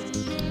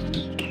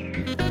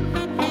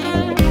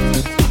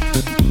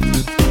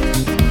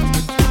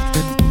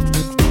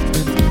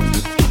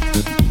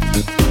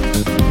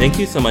 Thank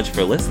you so much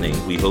for listening.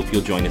 We hope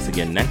you'll join us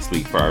again next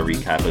week for our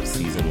recap of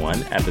Season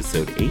 1,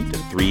 Episode 8,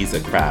 Three's a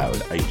Crowd.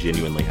 I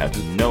genuinely have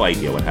no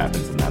idea what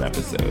happens in that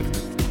episode.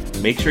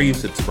 Make sure you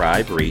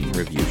subscribe, rate, and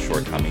review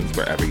Shortcomings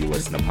wherever you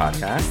listen to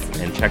podcasts,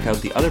 and check out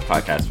the other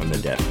podcasts from the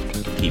Dip.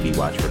 TV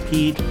Watch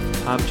Repeat,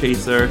 Pop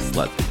Chaser,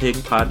 Slut the Pig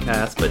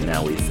podcast, But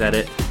Now We Said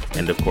It,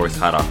 and of course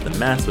Hot Off the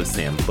Mess with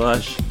Sam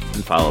Bush.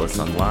 And follow us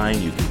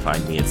online. You can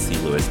find me at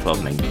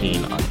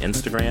CLewis1219 on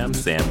Instagram.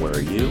 Sam, where are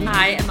you?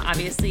 I am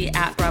obviously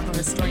at Bravo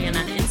Historian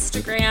on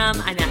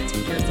Instagram. I'm at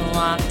Tweakers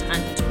Aloft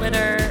on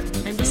Twitter.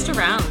 I'm just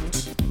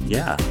around.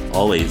 Yeah,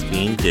 always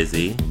being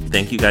busy.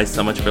 Thank you guys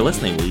so much for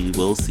listening. We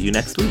will see you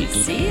next week.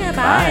 See ya.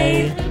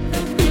 Bye.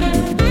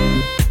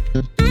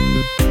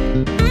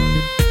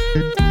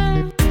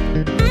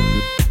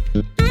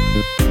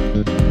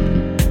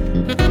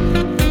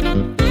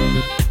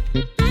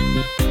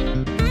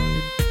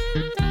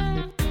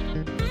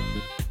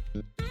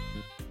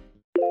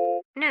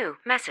 New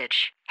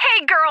message. Hey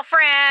Hey,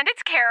 girlfriend,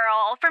 it's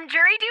Carol from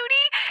jury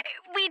duty.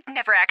 We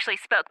never actually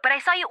spoke, but I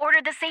saw you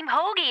ordered the same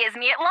hoagie as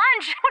me at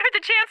lunch. What are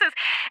the chances?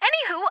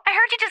 Anywho, I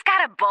heard you just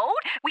got a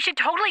boat. We should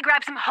totally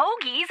grab some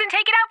hoagies and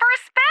take it out for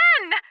a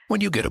spin.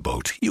 When you get a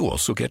boat, you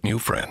also get new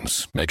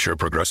friends. Make sure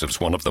Progressive's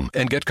one of them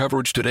and get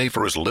coverage today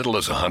for as little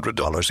as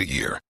 $100 a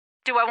year.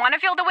 Do I want to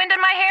feel the wind in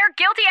my hair?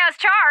 Guilty as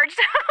charged.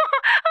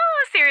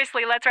 Oh,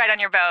 seriously, let's ride on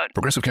your boat.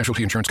 Progressive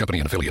Casualty Insurance Company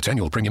and affiliates.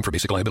 Annual premium for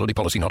basic liability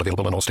policy not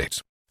available in all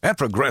states. At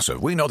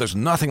Progressive, we know there's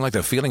nothing like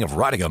the feeling of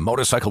riding a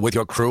motorcycle with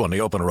your crew on the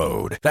open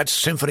road. That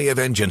symphony of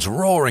engines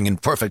roaring in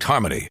perfect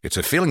harmony. It's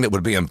a feeling that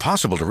would be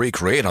impossible to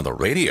recreate on the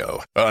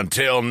radio.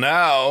 Until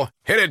now.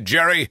 Hit it,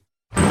 Jerry.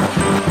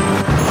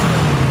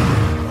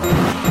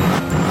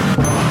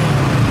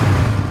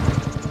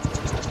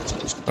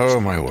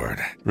 Oh, my word.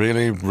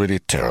 Really, really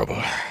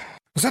terrible.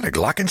 Was that a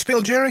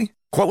glockenspiel, Jerry?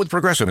 Quote with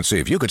Progressive and see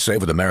if you could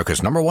save with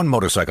America's #1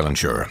 motorcycle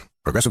insurer.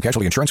 Progressive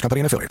Casualty Insurance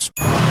Company and affiliates.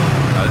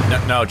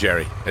 No,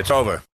 Jerry. It's over.